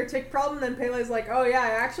like, "Is there a tick problem?" Then Pele's like, "Oh yeah,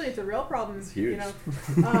 actually, it's a real problem." It's huge.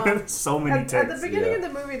 You know, So many at ticks. the beginning yeah.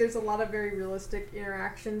 of the movie, there's a lot of very realistic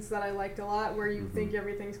interactions that I liked a lot, where you think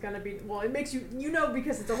everything's gonna be well. It makes you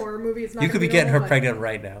because it's a horror movie. It's not. You gonna could be be getting her normal, pregnant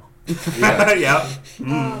right now. yeah.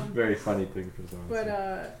 Very funny thing for someone.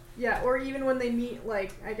 But yeah, or even when they meet,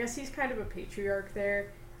 like, I guess he's kind of a patriarch there.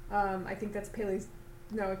 I think that's Pele's.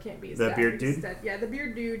 No, it can't be his The dad. beard It's his dude? dad. Yeah, the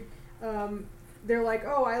beard dude. They're like,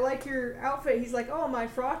 "Oh, I like your outfit." He's like, "Oh, my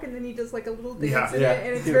frock," and then he does like a little dance in Yeah. it,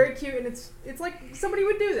 and it's very cute, and it's like somebody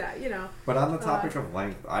would do that, you know. But on the topic of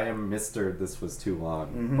length, I am Mr. This was too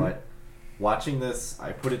long. But watching this,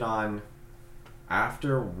 I put it on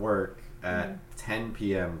after work at 10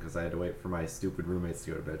 p.m. because I had to wait for my stupid roommates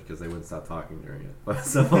to go to bed because they wouldn't stop talking during it.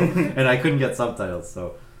 But and I couldn't get subtitles,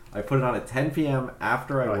 so I put it on at 10 p.m.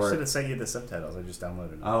 after I I should worked. have sent you the subtitles. I just downloaded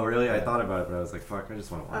them. Oh, really? I thought about it, but I was like, fuck, I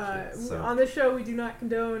just want to watch it. So. On this show, we do not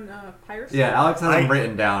condone piracy. Yeah, Alex has I- them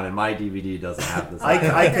written down, and my DVD doesn't have this.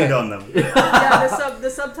 I condone them. Yeah, the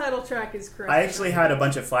subtitle track is correct. I actually had a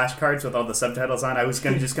bunch of flashcards with all the subtitles on. I was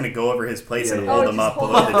just gonna go over his place and Yeah, hold yeah. them Oh, up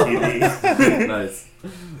just below the TV. Nice.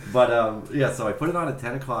 But yeah, so I put it on at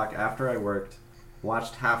 10 o'clock after I worked,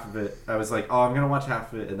 watched half of it. I was like, oh, I'm going to watch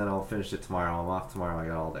half of it and then I'll finish it tomorrow. I'm off tomorrow. I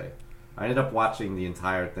got all day. I ended up watching the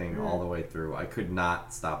entire thing all the way through. I could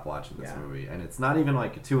not stop watching this movie. And it's not even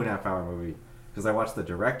like a 2.5 hour movie because I watched the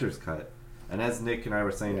director's cut. And as Nick and I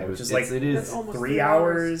were saying, Yeah, it which was is like it is That's almost 3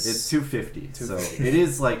 hours. it's 250. So it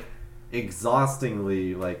is like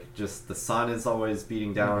exhaustingly like just the sun is always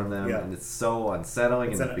beating down on them, Yeah. and it's so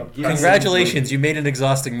unsettling It's in the an beginning. Congratulations, you made an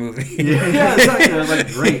exhausting movie. Yeah, exactly. I was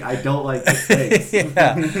like, great. I don't like mistakes.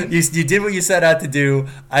 Yeah, you did what you set out to do.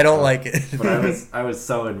 I don't like it. But I was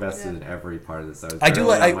so invested in every part of this. I do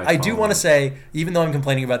barely like. on my I do phone. want to say, even though I'm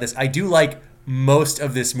complaining about this, I do like most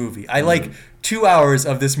of this movie. I like 2 hours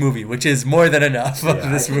of this movie, which is more than enough of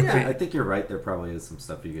this movie. Yeah. I think you're right. There probably is some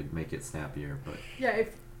stuff you could make it snappier, but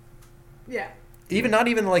Even not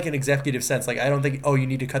even like an executive sense. Like I don't think you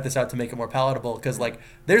need to cut this out to make it more palatable because like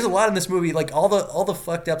there's a lot in this movie, like all the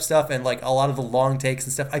fucked up stuff and like a lot of the long takes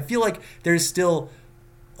and stuff. I feel like there's still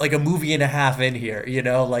like a movie and a half in here, you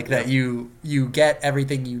know, like that you get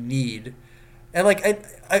everything you need. And like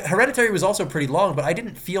Hereditary was also pretty long, but I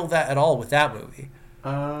didn't feel that at all with that movie.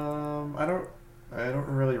 I don't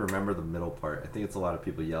really remember the middle part. I think it's a lot of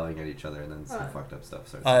people yelling at each other and then some fucked up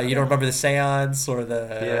stuff. You don't remember the seance or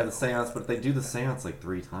the the seance, but they do the seance like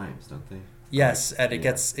 3 times, don't they? Yes, and it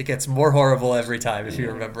gets more horrible every time if you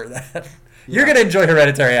remember that. You're gonna enjoy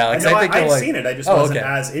Hereditary, Alex. I think I've you'll like... seen it. I just Oh, wasn't okay.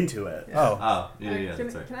 as into it. Oh, Yeah, Can,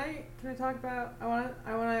 that's right. can I talk about? I want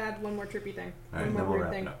to add one more trippy thing. All right, One then more we'll weird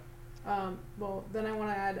wrap it thing. up. Well, then I want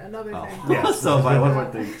to add another thing. Yeah. So by one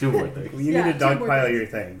more thing, 2 more things. You Yeah, need to 2 more dogpile things. your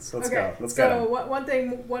things. Let's Okay, go. Let's go.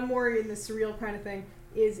 So one more in the surreal kind of thing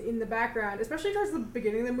is in the background, especially towards the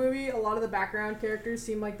beginning of the movie. A lot of the background characters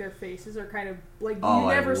seem like their faces are kind of like you Oh,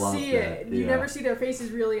 I never love see that, it. You yeah. never see their faces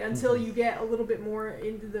really until you get a little bit more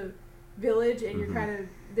into the village and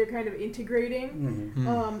they're kind of integrating.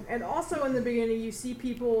 And also in the beginning, you see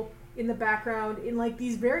people in the background in like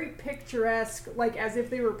these very picturesque, like as if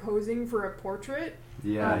they were posing for a portrait.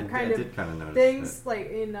 Yeah, I kind of did kind of notice things that. like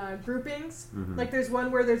in groupings. Like there's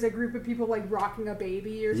one where there's a group of people like rocking a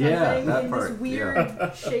baby or something Yeah, that in part, this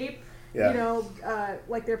weird shape. Yeah. You know,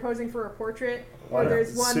 like they're posing for a portrait. Or Yeah.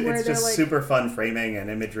 there's one where It's they're just like super fun framing and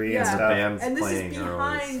imagery and Yeah. stuff. Bands and this is playing are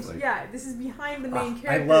always, behind. like- This is behind the main I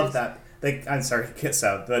characters. love that. I'm sorry to kiss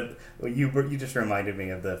out, but you just reminded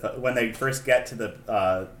me of when they first get to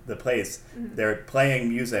the place, they're playing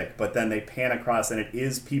music, but then they pan across and it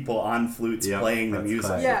is people on flutes Yep, playing the that's music.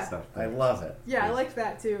 classic Yeah. stuff. I love it. Yeah, I liked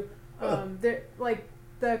that too. They're like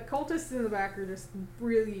the cultists in the back are just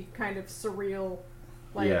really kind of surreal.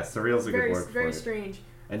 Like, Yeah, surreal's a good very word for very it. strange.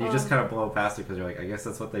 And you just kind of blow past it because you're like, I guess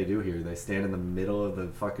that's what they do here. They stand in the middle of the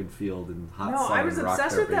fucking field in hot No, sun I was and rock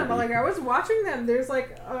obsessed their with them. baby. Like I was watching them. There's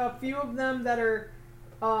like a few of them that are,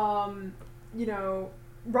 you know,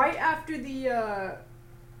 right after the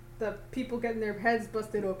the people getting their heads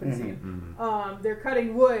busted open Mm-hmm. scene. They're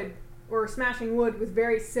cutting wood or smashing wood with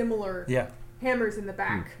very similar Yeah. hammers in the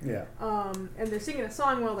back. Yeah. And they're singing a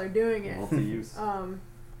song while they're doing it. Multi-use.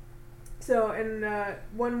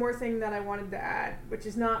 One more thing that I wanted to add, which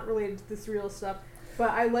is not related to this real stuff,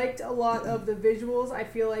 but I liked a lot of the visuals. I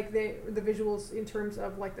feel like the visuals in terms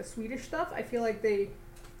of like the Swedish stuff, I feel like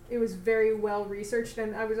it was very well researched,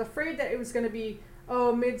 and I was afraid that it was going to be,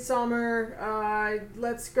 oh, midsummer,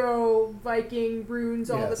 let's go Viking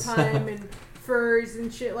runes all Yes. the time and furs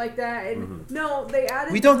and shit like that. And no, they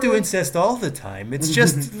added. We don't do through- incest all the time. It's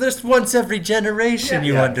just once every generation,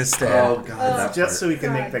 you Yeah. understand. Oh god, that It's just so we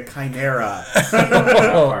can God. make the chimera. that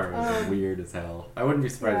part was weird as hell. I wouldn't be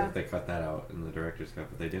surprised Yeah. if they cut that out in the director's cut,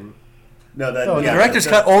 but they didn't. No, No, the director's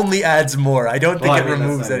cut only adds more. I don't think Well, I it mean, that's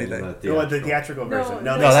removes not even anything. The theatrical No, version.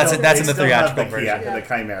 no, they that's still- that's they in the still have theatrical version. Yeah, the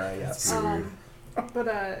chimera, yes.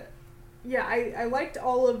 I liked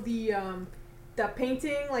all of the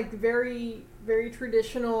painting, like very, very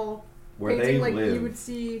traditional Where painting, they like live, you would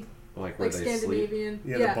see, like where like they sleep. Scandinavian,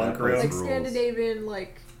 Yeah, the bunk That place like rules. Scandinavian,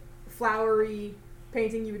 like flowery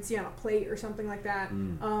painting you would see on a plate or something like that.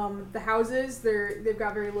 The houses, they've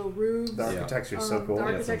got very low roofs. The architecture is so cool. the Yeah,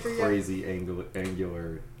 some architecture, yeah. crazy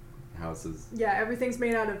angular houses. Yeah, everything's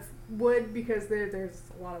made out of wood because there's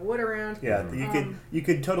a lot of wood around. Yeah, you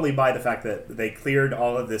could totally buy the fact that they cleared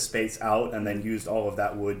all of this space out and then used all of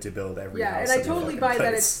that wood to build every Yeah, house. and I in the totally fucking buy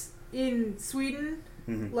that place. it's in Sweden,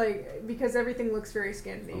 like because everything looks very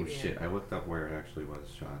Scandinavian. Oh shit! I looked up where it actually was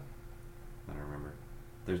shot. I don't remember.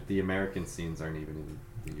 The American scenes aren't even in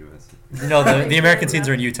the U.S. No, the American scenes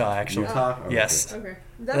are in Utah, actually. Utah? Oh, Yes. Okay,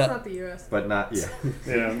 that's not the U.S. But not yeah.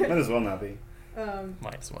 Yeah, might as well not be.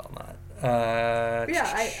 Might as well not. But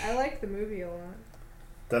yeah, I like the movie a lot.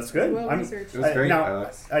 That's good. Well researched. It was great, Now,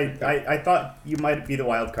 Alex. I thought you might be the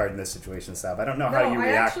wild card in this situation, Sab. I don't know how No, you I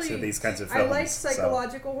react actually- to these kinds of I films. like so-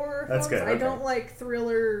 psychological horror That's films. good, I okay. don't like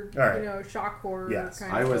thriller, All right. shock horror Yes.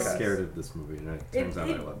 kind I of was films. scared of this movie, and it It, turns out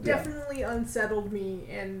I loved it. definitely unsettled me,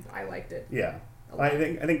 and I liked it. Yeah. a lot.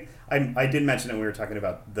 I did mention it when we were talking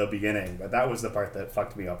about the beginning, but that was the part that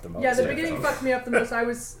fucked me up the most. Yeah, the Yeah, beginning so- fucked me up the most. I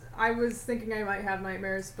was thinking I might have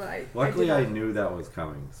nightmares, but Luckily, I I did not. knew that was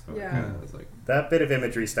coming, so Yeah. I was like, That bit of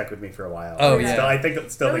imagery stuck with me for a while. Oh, I yeah. Still, I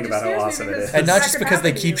still No, think it about how just scares me awesome it because- is. And not That just could because they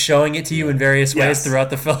happen to keep you. showing it to you in various ways Yes. throughout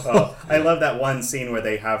the film. Oh, I love that one scene where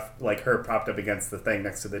they have like her propped up against the thing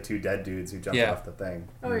next to the two dead dudes who jumped Yeah. off the thing.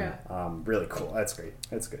 Oh yeah. Really cool. That's great.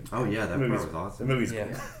 That's good. oh yeah, that The part movie's- was awesome. The movie's Yeah.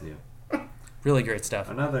 cool. Yeah, Really great stuff.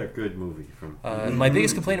 another good movie from. My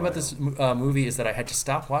biggest complaint about this movie is that I had to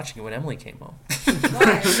stop watching it when Emily came home.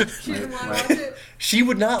 Why? She didn't want to watch it. She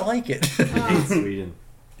would not like it. in Sweden.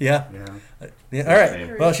 Yeah. Yeah. Yeah, all right.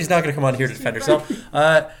 Same. Well, she's not going to come on here to defend herself.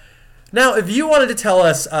 Now, if you wanted to tell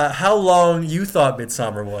us how long you thought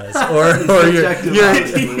Midsummer was, or Subjective your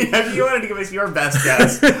If you wanted to give us your best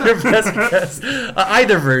guess, your best guess,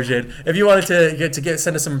 either version, if you wanted to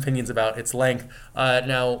send us some opinions about its length,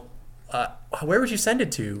 where would you send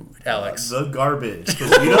it to, Alex? the garbage.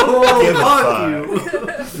 'Cause you don't give a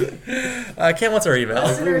fuck. Cam, what's our email?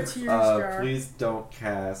 Listener tears jar. Please don't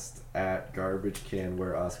cast at garbage can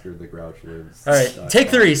where Oscar the Grouch lives. All right, take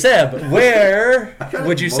 3, Seb. Where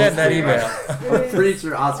would you send that email? I'm pretty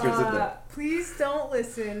sure Oscar's in there. Please don't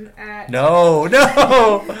listen at. No,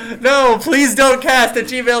 please don't cast at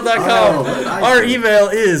gmail.com. Oh, what did I Our do? email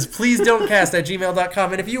is please don't cast at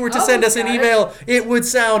gmail.com. And if you were to send us an got it. email, it would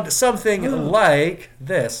sound something like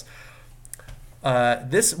this.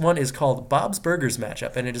 This one is called Bob's Burgers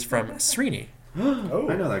Matchup, and it is from Srini. Oh.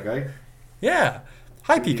 I know that guy. Yeah.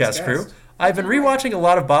 Hi, PCast guest. crew. I've been rewatching a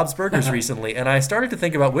lot of Bob's Burgers recently, and I started to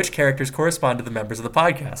think about which characters correspond to the members of the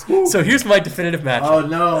podcast. So here's my definitive matchup. Oh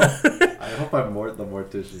no! I hope I'm the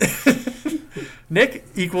mortician. Nick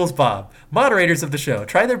equals Bob. Moderators of the show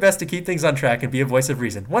try their best to keep things on track and be a voice of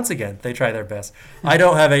reason. Once again, they try their best. I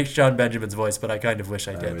don't have H. John Benjamin's voice, but I kind of wish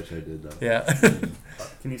I I did. wish I did though. Yeah.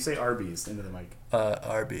 Can you say Arby's into the mic?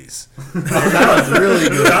 Arby's. That was really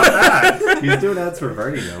good. He's doing ads for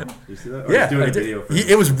Bernie now. You see that? Or Yeah, he's doing I a did. video for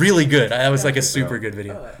It was really good. That was like a check it super out. good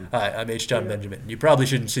video. Hi, I'm H. John Benjamin. You probably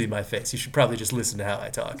shouldn't see my face. You should probably just listen to how I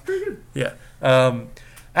talk. Yeah.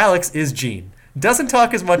 Alex is Gene. Doesn't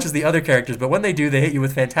talk as much as the other characters, but when they do, they hit you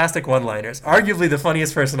with fantastic one-liners. Arguably the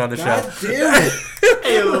funniest person on the show. damn it!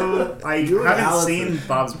 I You and haven't Allison. seen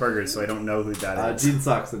Bob's Burgers, so I don't know who that is. Gene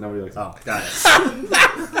sucks and nobody likes him. Oh, got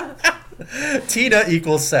it. Tina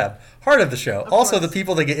equals Seb. Heart of the show. Also the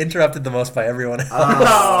people that get interrupted the most by everyone else.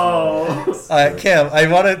 Oh. Cam,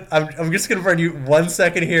 I'm just gonna burn you 1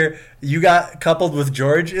 second here. You got coupled with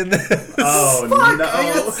George in this. Oh, I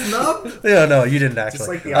got no. snubbed. No, you didn't actually.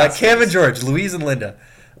 like the Cam Oscars. and George, Louise and Linda.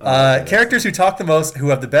 Characters who talk the most, who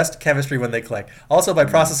have the best chemistry when they click. Also, by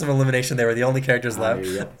process of elimination, they were the only characters left.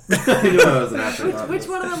 Yep. I knew I was an afterthought. Which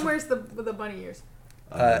one of them wears the bunny ears?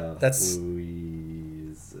 That's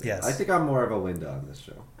Louise. Yes. I think I'm more of a Linda on this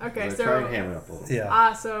show. Okay, I'm so try and ham it up a little.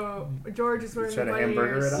 yeah. So George is wearing Try the to bunny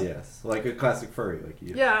hamburger ears. it up? Yes, like a classic furry, like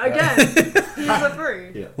you. Yeah, again, he's a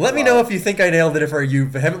furry. Yeah. Let me know if you think I nailed it, or you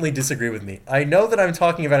vehemently disagree with me. I know that I'm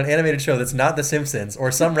talking about an animated show that's not The Simpsons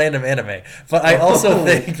or some random anime, but I also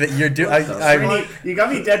think that you're Ernie, you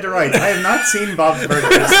got me dead to rights. I have not seen Bob's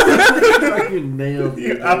Burgers. You nailed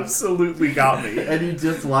You it. absolutely got me. And you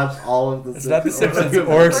just watched all of the. It's not The Simpsons Simpsons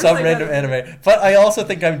or First some I random got it. anime. But I also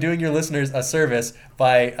think I'm doing your listeners a service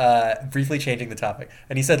by briefly changing the topic.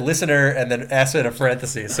 And he said listener and then asked it in a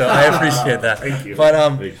parenthesis. So I appreciate that. Thank you. But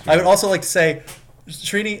Thanks, I would also like to say,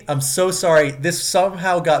 Srini, I'm so sorry. This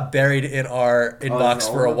somehow got buried in our inbox it's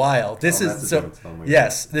for a all- while. This Oh, is that's a so. joke. Oh my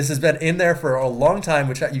Yes, this has been in there for a long time,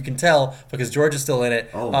 which you can tell because George is still in it.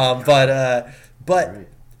 Oh my But Right.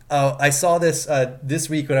 I saw this this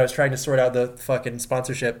week when I was trying to sort out the fucking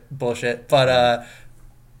sponsorship bullshit. But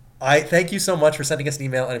I thank you so much for sending us an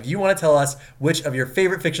email. And if you want to tell us which of your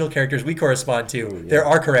favorite fictional characters we correspond to, Ooh, yeah. there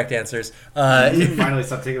are correct answers. You can finally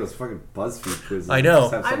stop taking those fucking BuzzFeed quizzes. I know.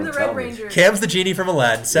 Just have I'm someone the tell Red me. Ranger. Cam's the genie from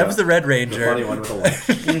Aladdin. Seb's Yeah. the Red The Ranger. funny one with the light.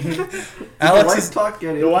 Alex Light is talk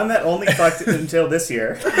getting. The one that only fucked until this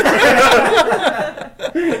year.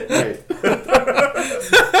 Right.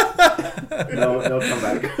 No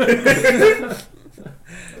comeback.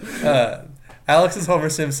 Alex is Homer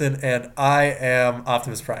Simpson, and I am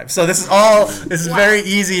Optimus Prime. So this is very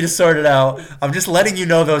easy to sort it out. I'm just letting you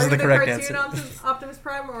know those are Are the you correct cartoon answers. Optimus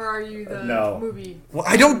Prime, or are you the No. movie? Well,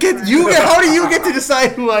 I don't get you. How do you get to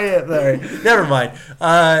decide who I am? All right, never mind.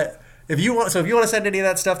 If you want to send any of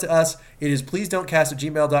that stuff to us, it is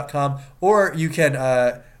pleasedon'tcast@gmail.com, or you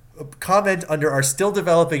can comment under our still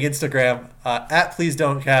developing Instagram at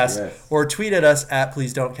pleasedon'tcast, Yes. or tweet at us at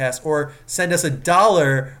pleasedon'tcast, or send us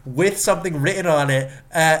 $1 with something written on it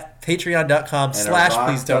at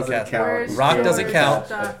patreon.com/pleasedon'tcast. Where's Rock your doesn't count.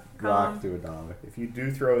 Rock to $1. If you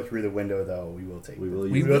do throw it through the window, though, we will take We it. will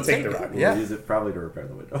We use will take take the it. rock. We'll Yeah. use it probably to repair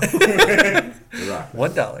the window. The rock.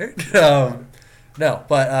 $1. No,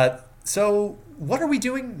 but so what are we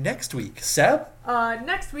doing next week, Seb?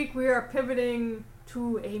 Next week we are pivoting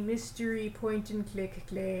to a mystery point-and-click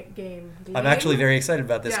game. I'm actually very excited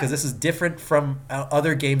about this because Yeah. this is different from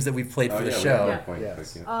other games that we've played for the we show. have Yeah. a point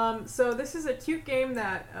Yes. click, So this is a cute game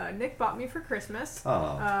that Nick bought me for Christmas.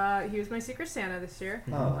 Oh. He was my Secret Santa this year.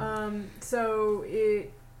 Oh. So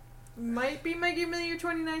it might be my game of the year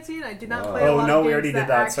 2019. I did not Oh. play a lot no, of we games already did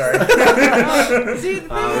that. actually- Sorry. See, the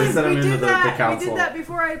thing We is, sent him we into did the that. We council. did that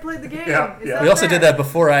before I played the game. Yeah, It's yeah. not We also fair. did that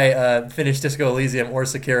before I finished Disco Elysium or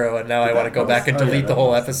Sekiro, and now I want to go back and Oh, yeah, delete the that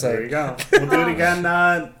whole was- There you episode. go. We'll do it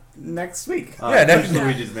again next week. Yeah, next- Push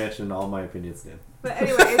Luigi's Mansion, all my opinions did. But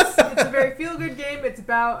anyway, it's a very feel-good game. It's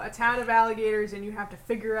about a town of alligators, and you have to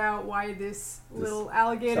figure out why this little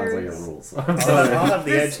alligator. Sounds like it rules. I'll have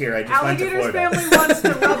the This edge here. I just went to alligator's Florida. family wants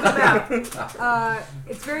to rub them out.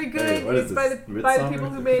 It's very good. Hey, what is It's by the this, by the Midsommar? people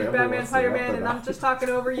who The made family Batman, wants to rub Spider-Man, them and I'm out. just talking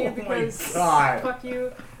over you Oh my because God. fuck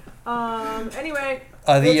you. Anyway,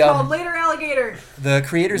 The, it's called Later Alligator. The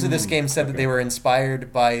creators of this game said that they were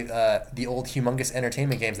inspired by the old Humongous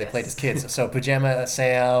Entertainment games they played as kids. So Pajama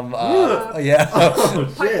Sam, yeah,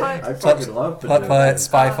 Oh Putt shit! Putt. I fucking love Putt Putt,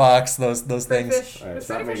 Spy Uh, Fox, those Big things. Fish. Alright, Was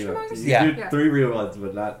stop Big Fish making up. Humongous? You Yeah. do 3 real ones,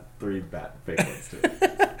 but not 3 fake ones too.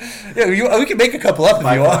 Yeah, we can make a couple up if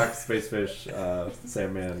Spy you want. Fox, Space Fish,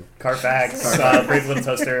 Sandman, Carfax, Brave Little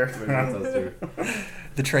Toaster, Toaster,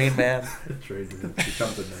 The Train Man. Trade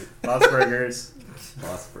becomes a night. Lost Burgers.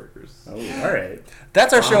 Lost Burgers. Oh, all right.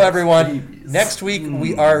 That's our show, Lost everyone. babies. Next week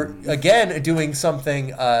we are again doing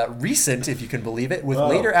something recent, if you can believe it, with Oh.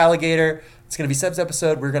 Later Alligator. It's going to be Seb's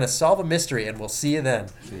episode. We're going to solve a mystery, and we'll see you then.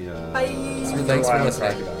 Bye. Thanks for Wow,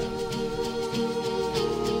 listening. crocodile.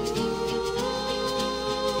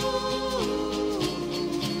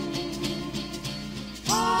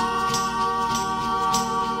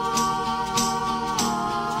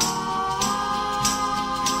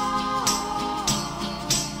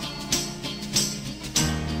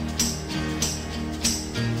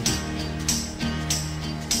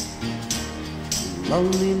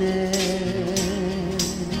 Loneliness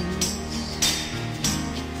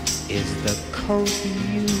is the coat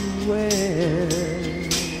you wear,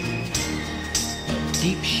 a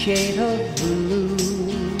deep shade of blue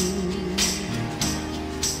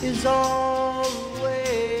is all